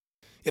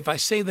If I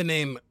say the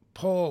name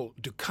Paul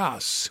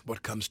Dukas,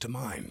 what comes to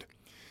mind?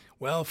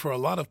 Well, for a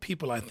lot of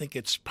people, I think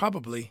it's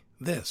probably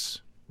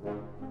this.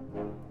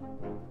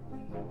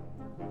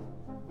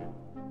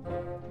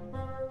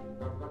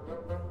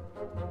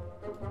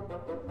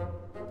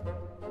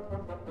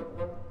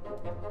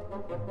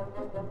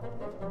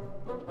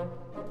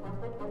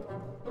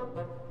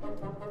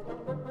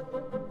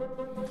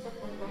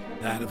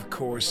 That, of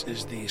course,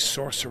 is The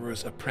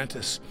Sorcerer's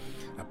Apprentice,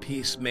 a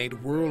piece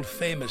made world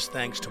famous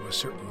thanks to a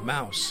certain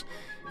mouse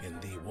in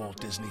the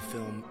Walt Disney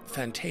film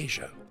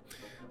Fantasia.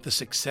 The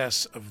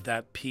success of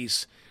that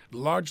piece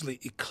largely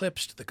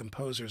eclipsed the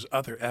composer's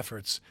other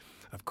efforts.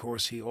 Of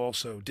course, he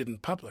also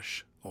didn't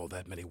publish all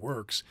that many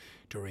works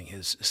during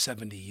his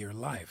 70-year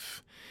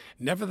life.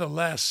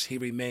 Nevertheless, he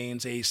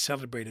remains a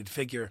celebrated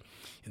figure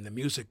in the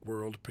music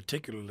world,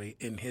 particularly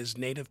in his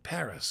native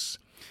Paris.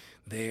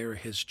 There,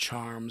 his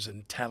charms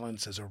and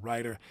talents as a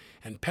writer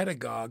and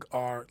pedagogue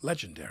are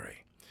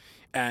legendary.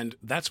 And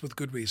that's with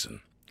good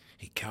reason.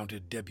 He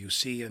counted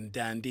Debussy and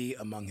Dandy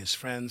among his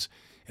friends,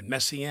 and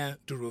Messiaen,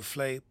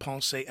 Duruflé,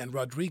 Ponce, and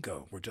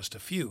Rodrigo were just a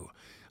few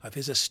of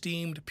his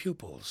esteemed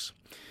pupils.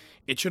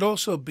 It should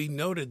also be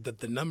noted that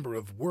the number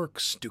of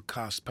works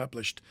Dukas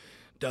published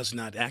does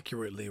not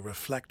accurately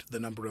reflect the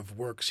number of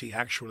works he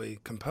actually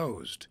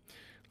composed.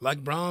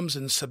 Like Brahms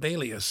and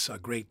Sibelius, a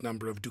great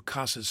number of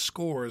Dukas's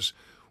scores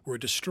were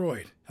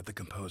destroyed at the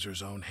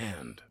composer's own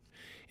hand,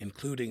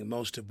 including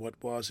most of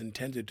what was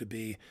intended to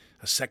be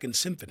a second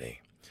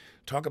symphony.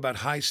 Talk about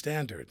high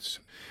standards.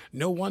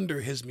 No wonder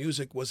his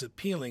music was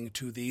appealing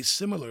to the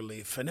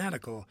similarly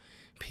fanatical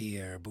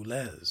Pierre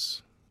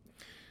Boulez.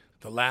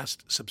 The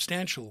last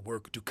substantial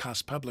work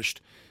Dukas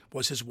published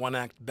was his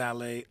one-act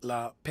ballet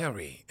La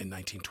Péri in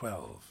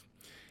 1912.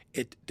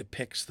 It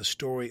depicts the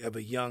story of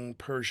a young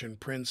Persian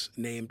prince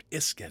named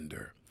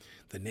Iskender,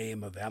 the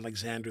name of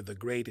Alexander the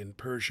Great in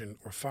Persian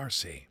or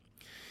Farsi.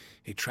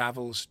 He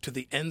travels to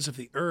the ends of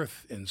the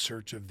earth in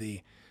search of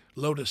the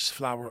lotus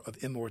flower of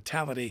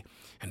immortality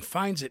and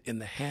finds it in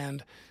the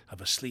hand of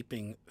a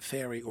sleeping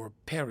fairy, or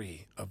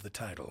Péri of the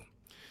title.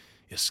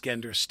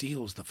 Iskender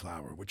steals the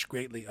flower, which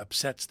greatly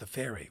upsets the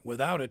fairy.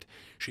 Without it,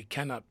 she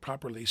cannot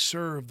properly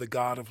serve the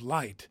god of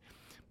light.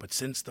 But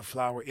since the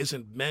flower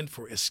isn't meant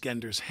for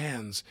Iskender's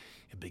hands,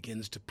 it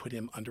begins to put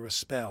him under a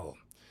spell,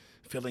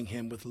 filling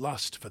him with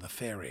lust for the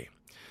fairy.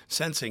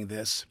 Sensing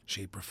this,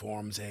 she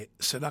performs a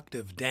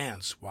seductive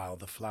dance while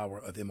the flower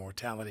of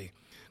immortality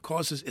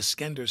causes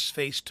Iskender's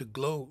face to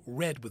glow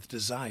red with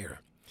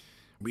desire.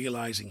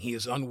 Realizing he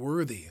is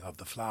unworthy of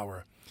the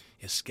flower,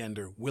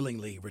 Iskender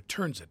willingly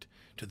returns it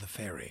to the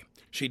fairy.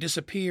 She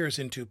disappears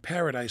into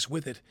paradise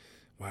with it,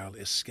 while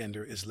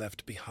Iskender is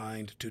left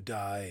behind to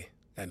die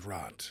and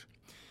rot.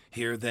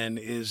 Here, then,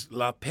 is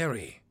La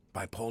Péri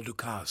by Paul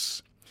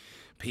Dukas.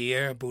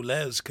 Pierre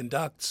Boulez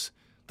conducts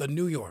the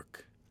New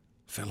York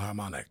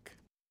Philharmonic.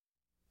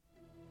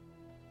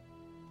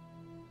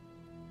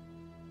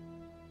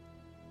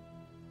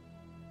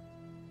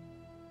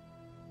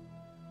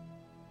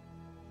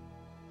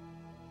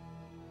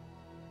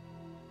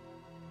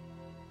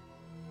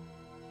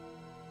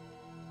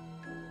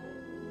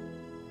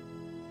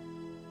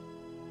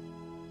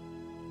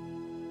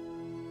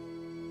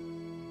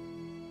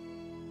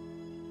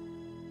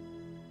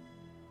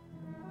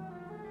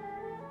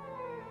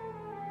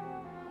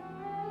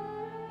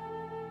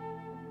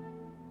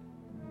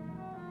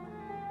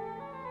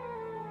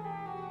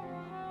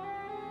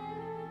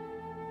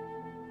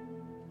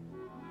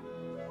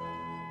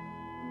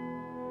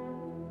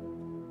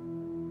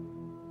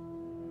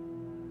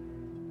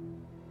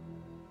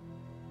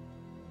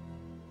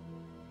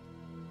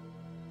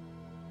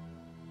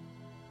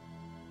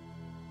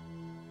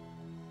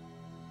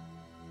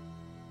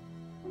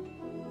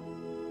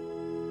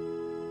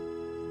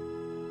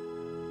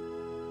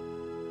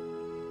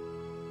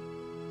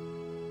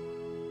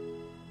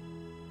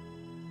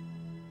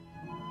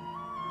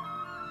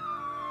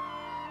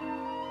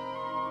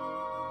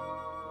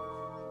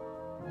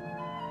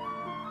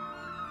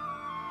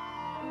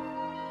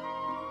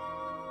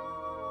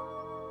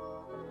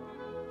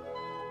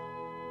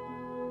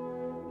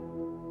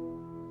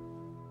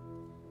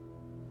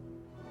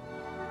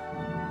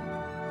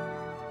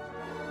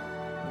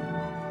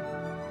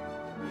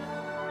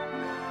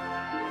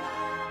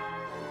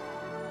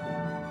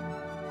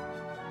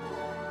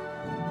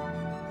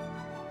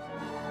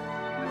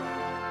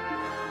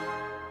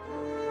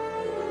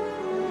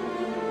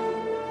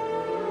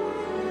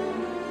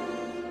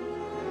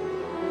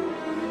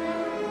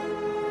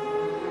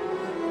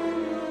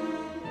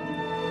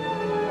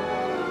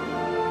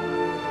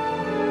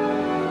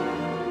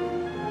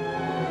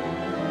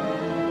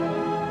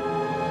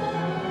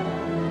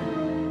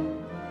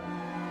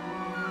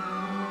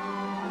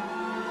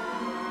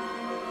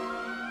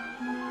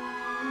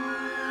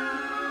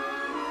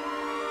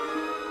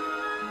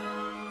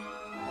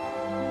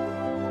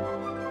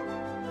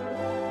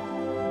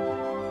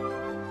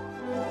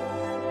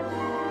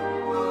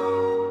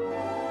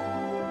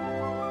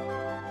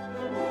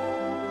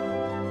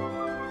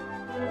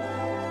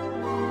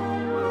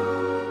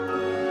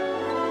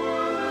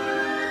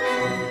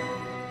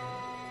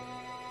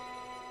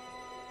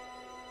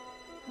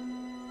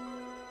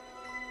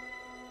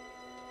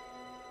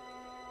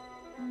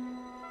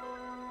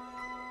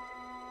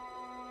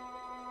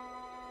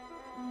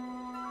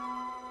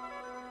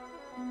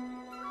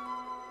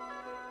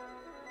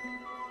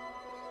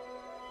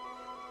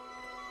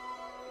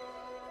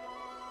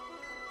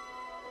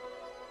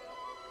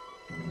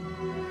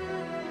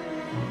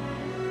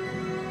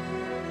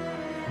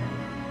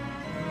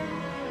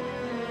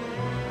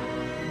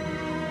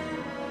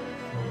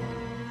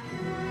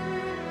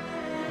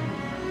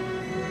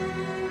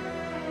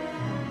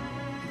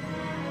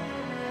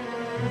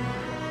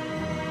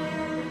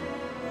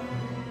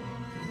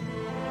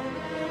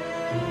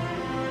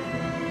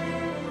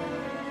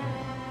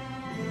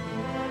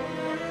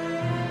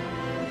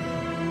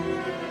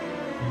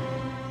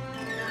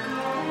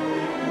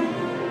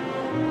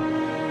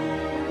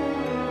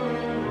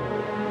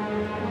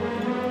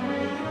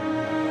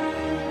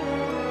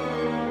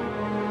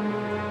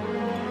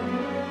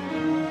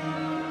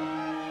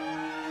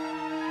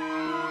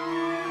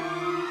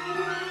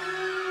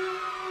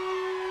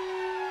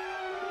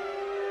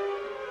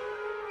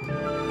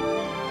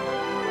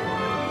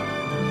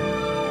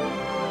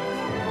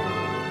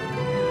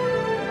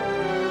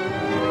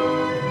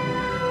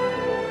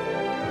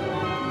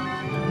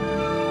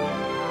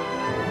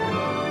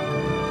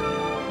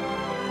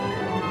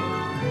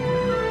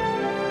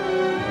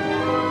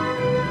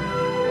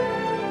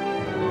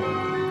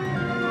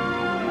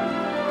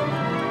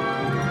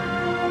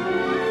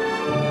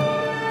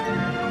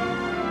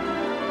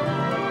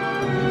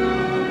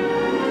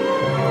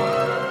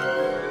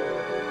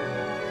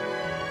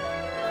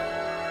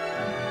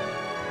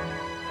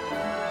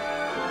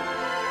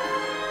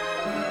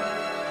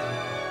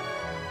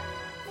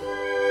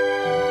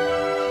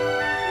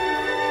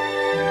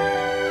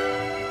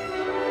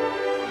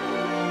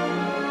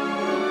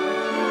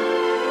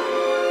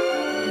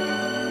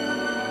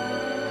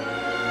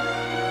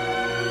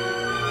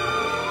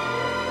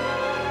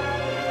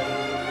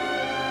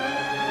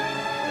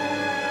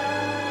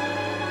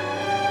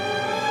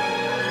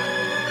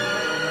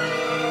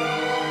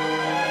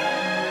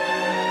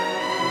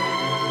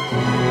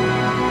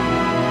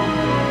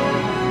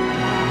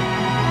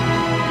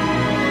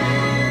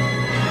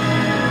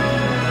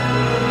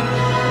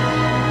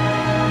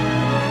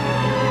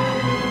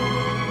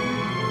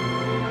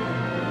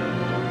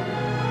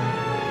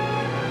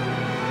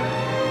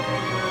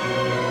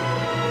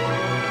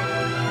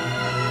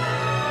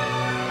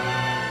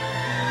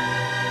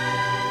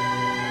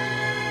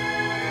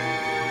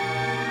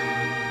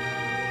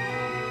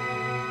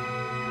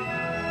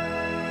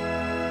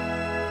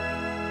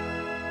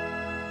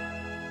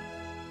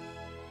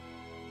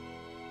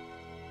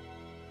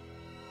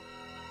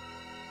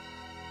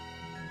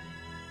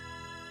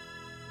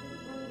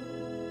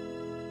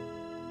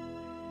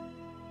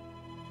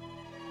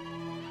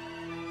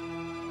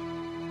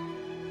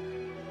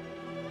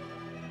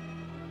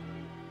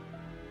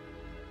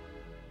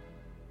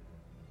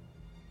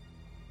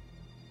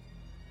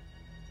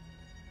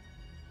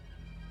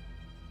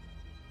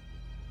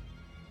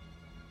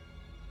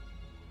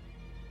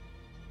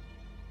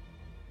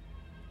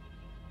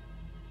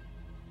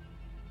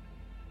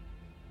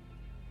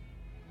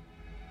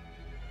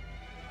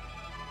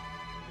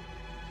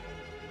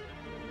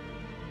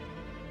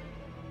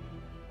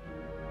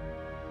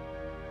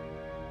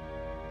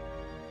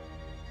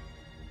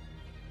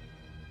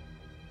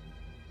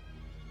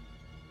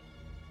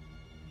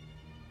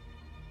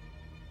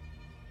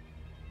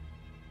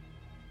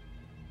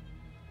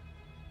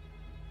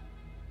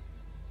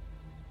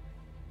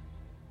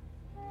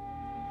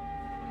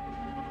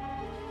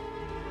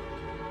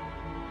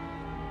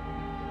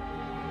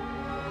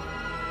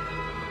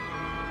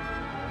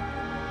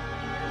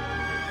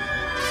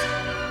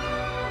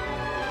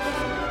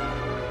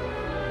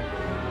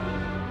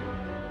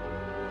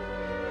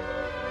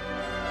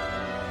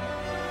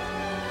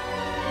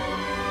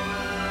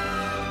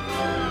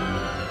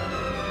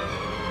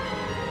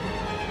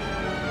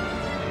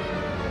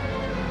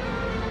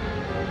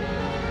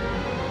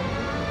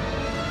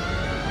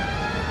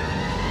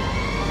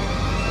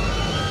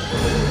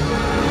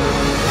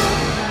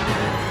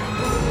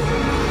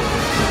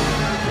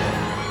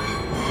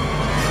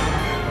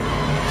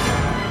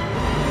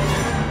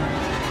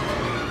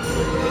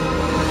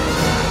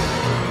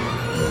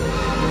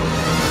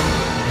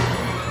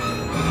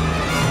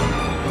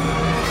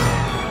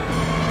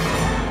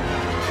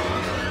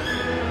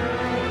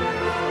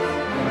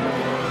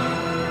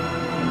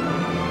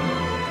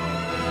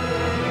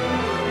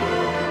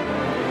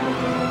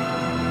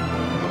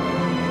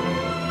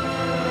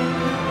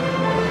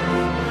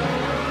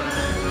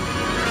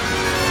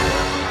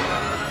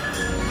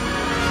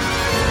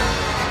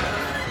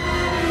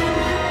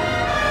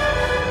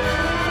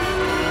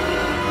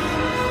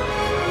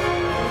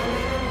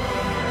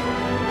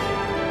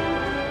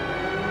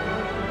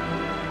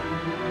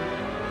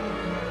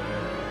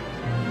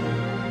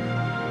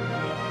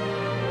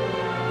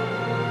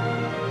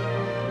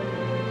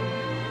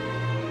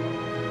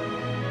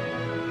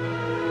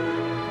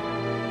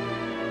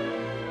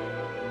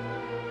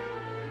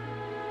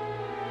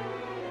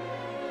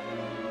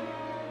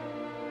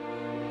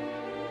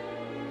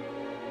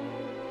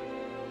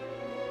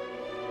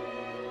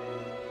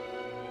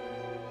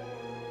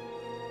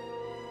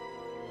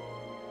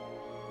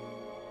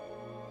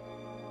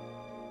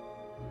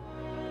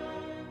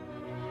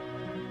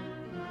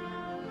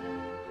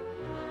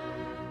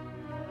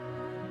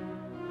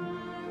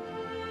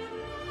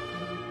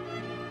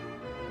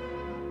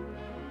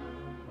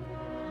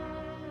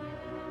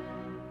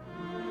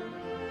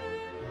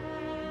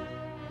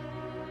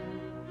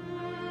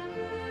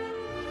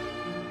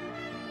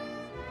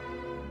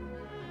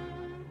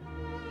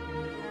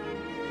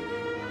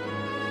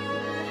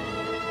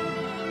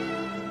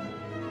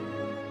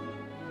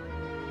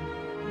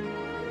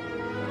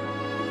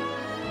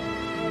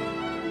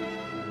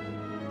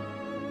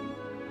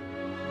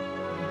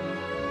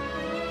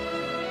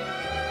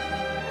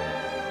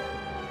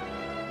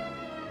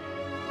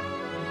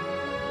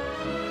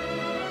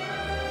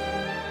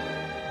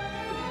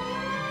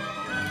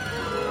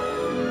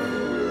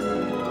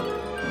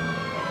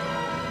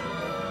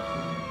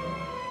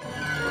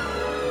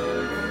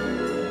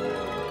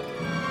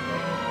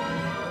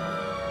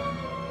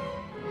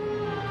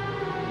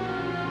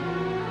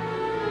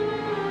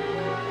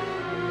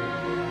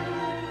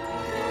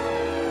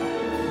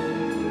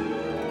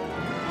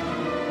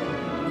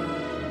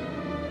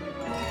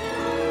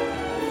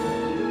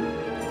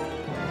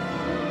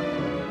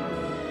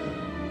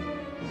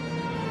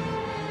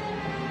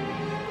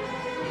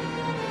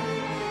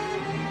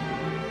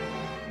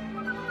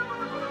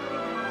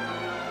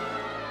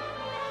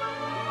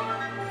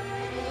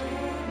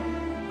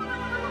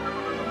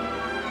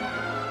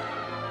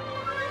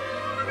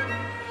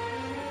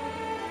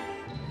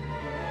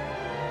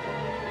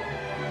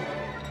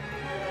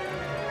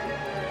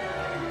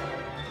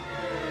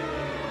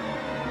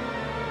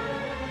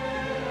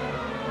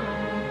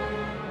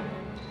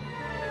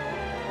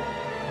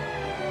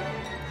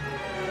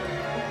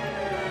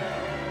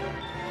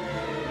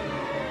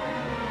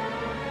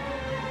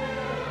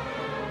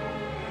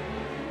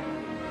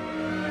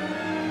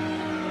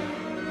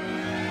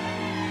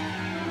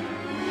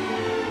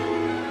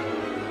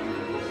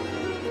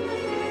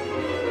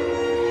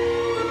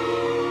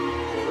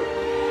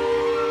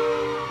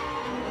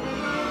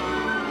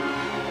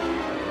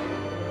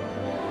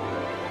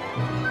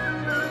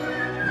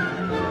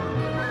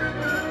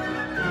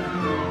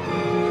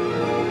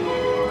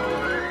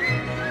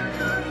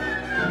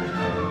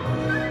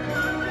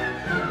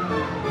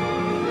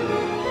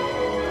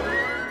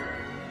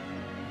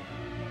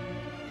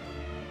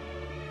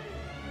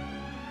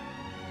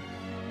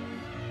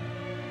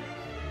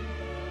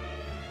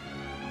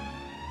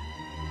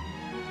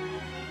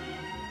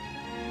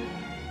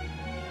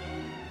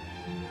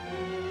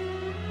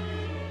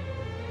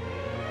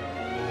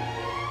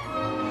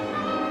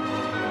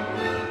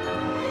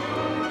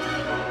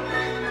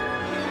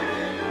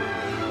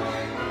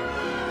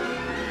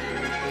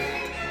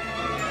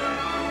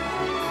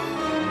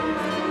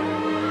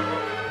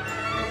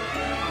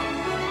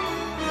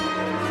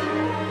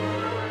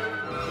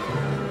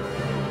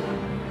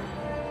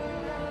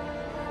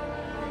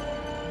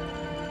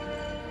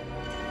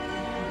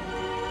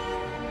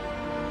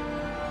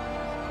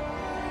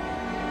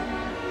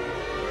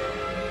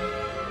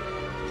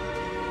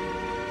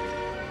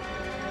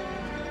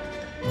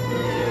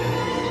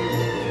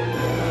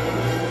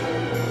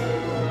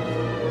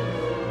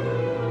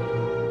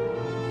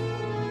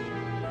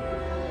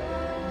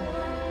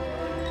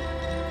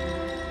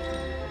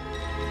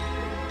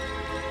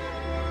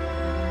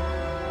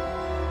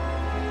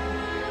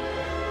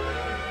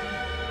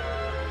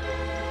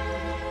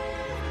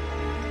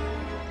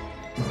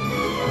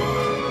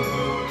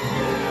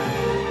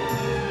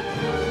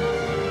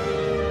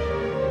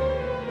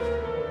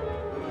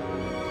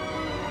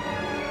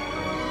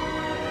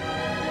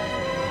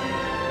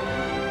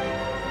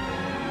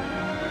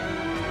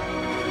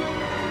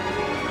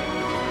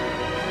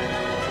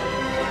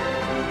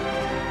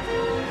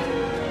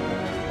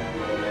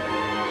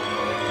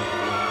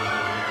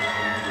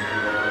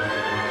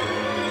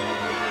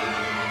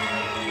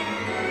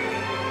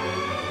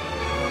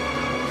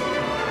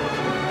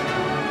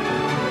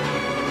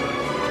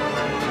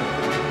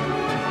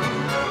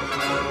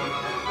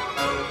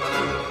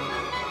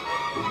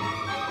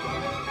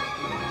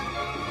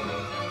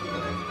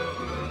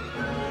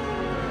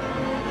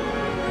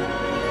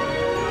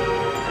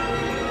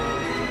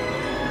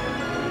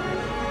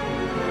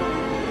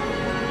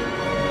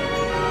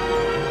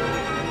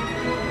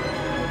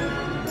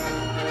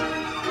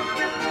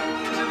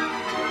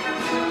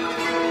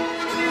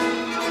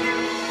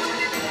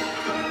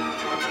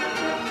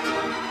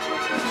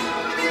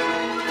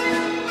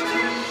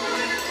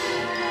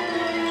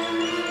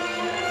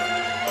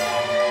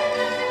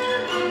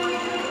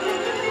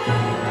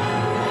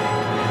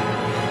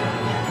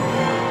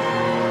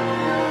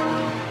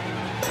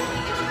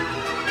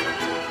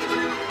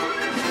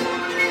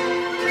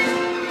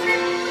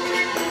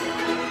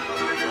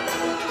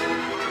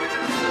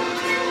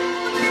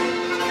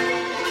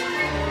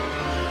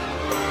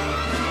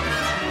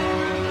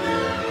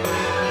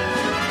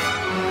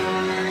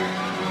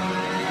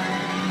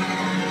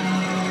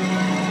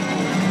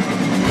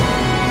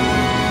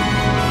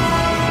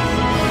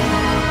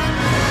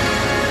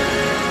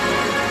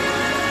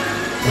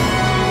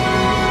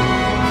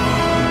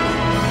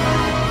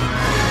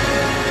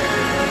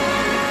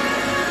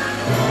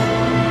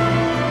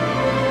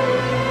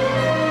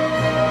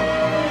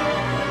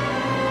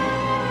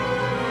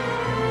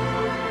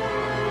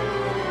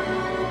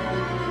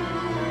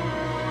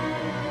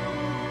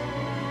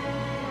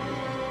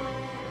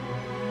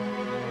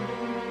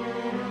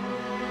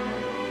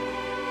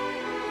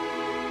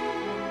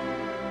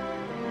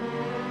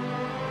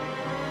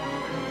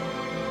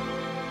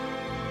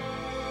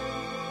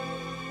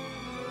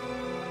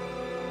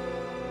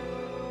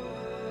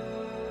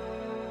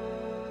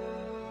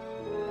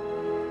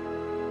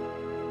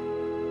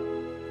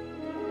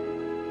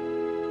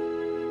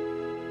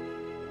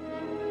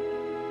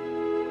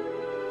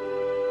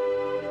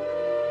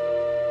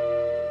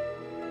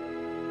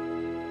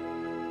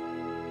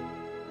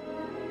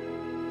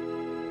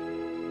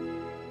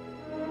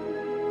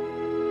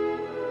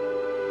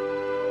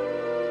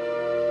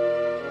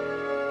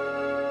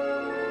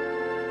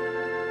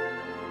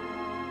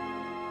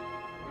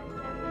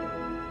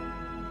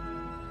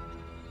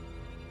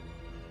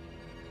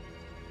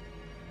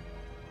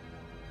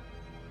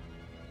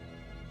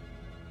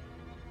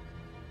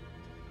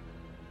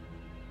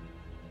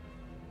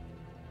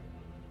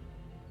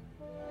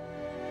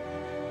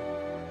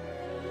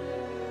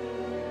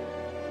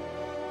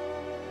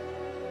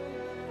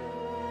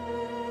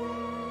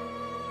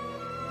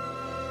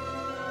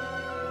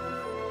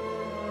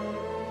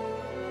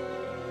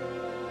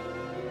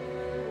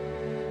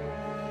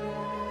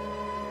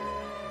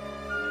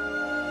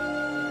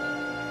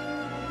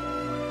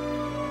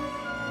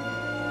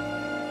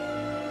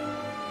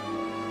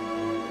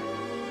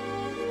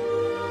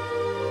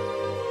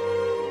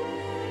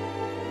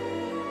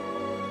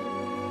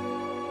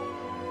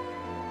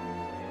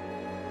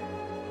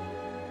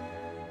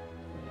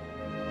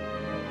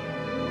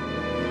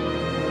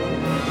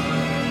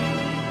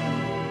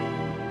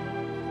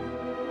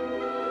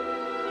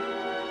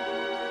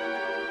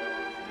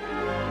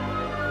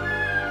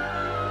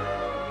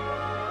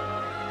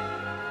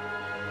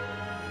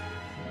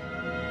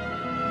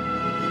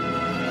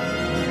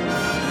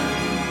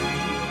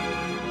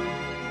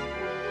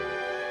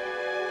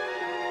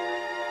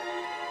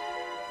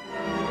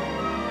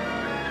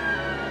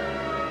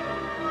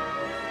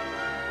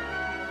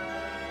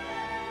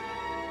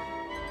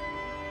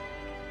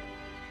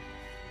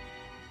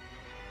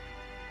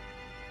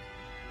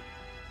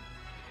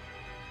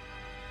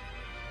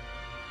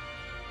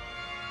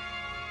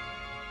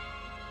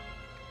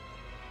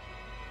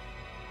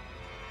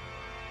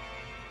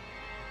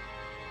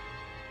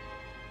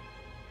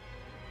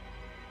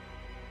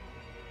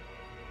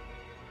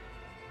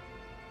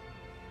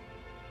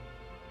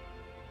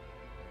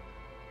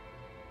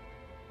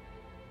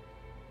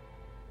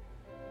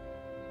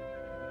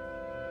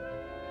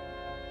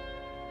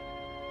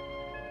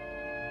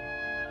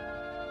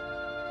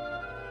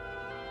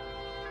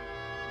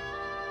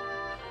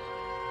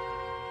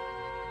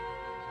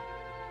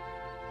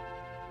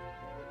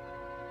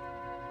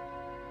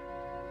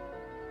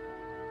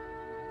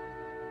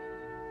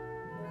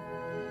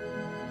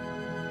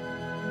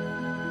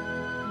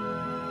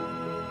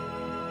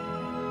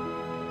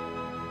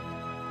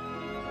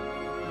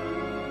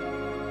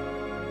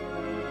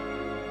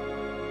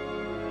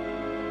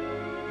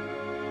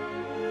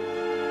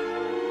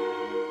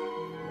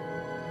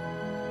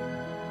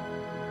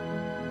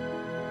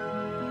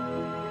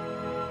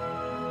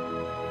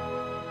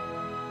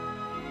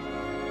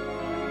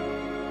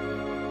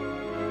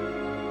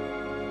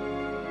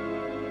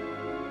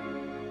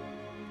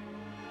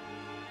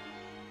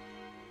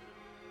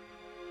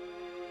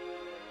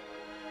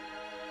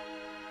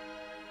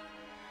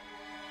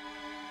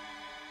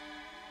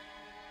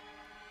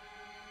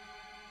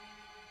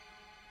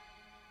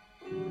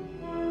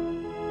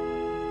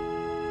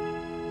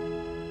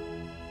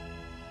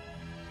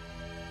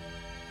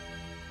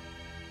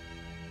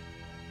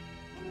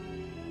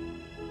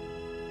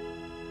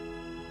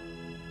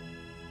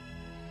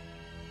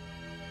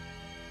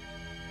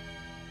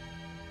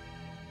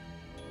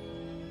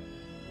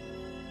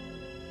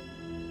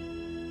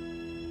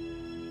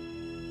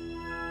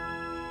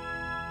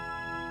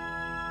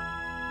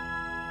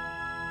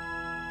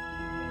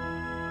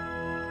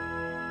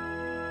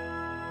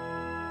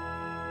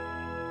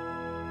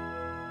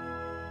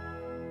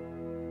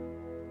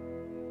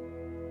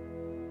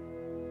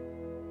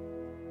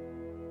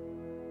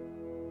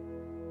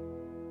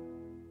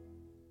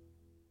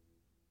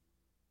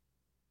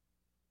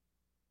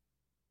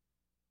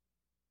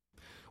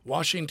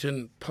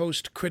 Washington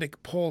Post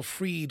critic Paul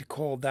Freed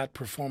called that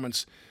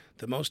performance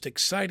the most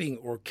exciting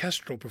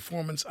orchestral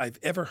performance I've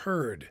ever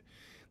heard.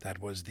 That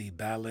was the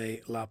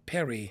ballet La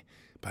Péri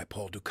by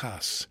Paul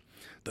Dukas.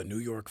 The New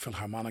York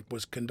Philharmonic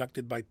was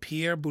conducted by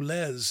Pierre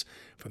Boulez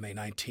from a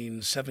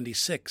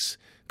 1976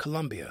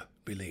 Columbia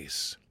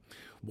release.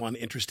 One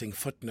interesting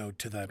footnote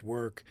to that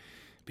work: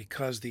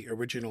 because the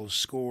original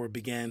score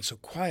began so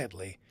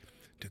quietly,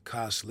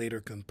 Dukas later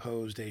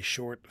composed a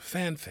short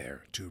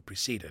fanfare to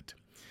precede it.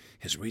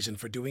 His reason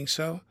for doing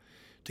so?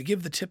 To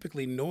give the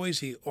typically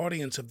noisy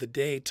audience of the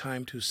day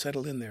time to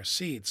settle in their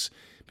seats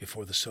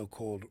before the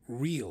so-called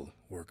real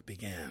work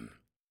began.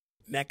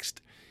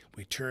 Next,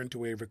 we turn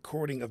to a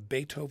recording of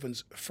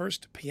Beethoven's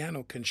first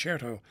piano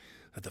concerto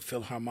that the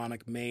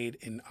Philharmonic made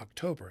in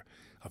October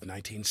of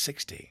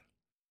 1960.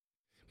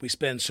 We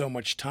spend so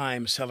much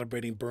time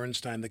celebrating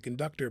Bernstein the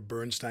conductor,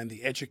 Bernstein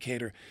the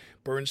educator,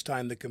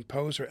 Bernstein the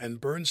composer,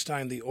 and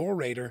Bernstein the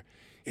orator,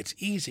 it's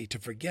easy to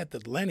forget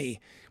that Lenny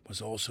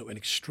was also an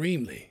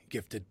extremely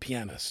gifted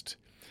pianist.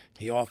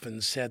 He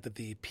often said that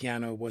the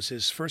piano was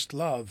his first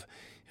love,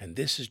 and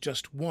this is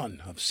just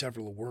one of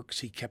several works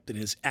he kept in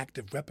his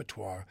active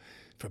repertoire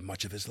for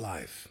much of his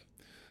life.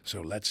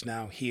 So let's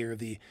now hear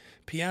the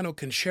Piano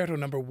Concerto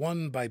No.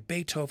 1 by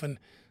Beethoven.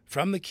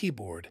 From the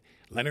keyboard,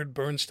 Leonard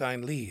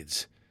Bernstein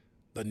leads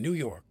the New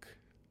York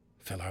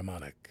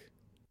Philharmonic.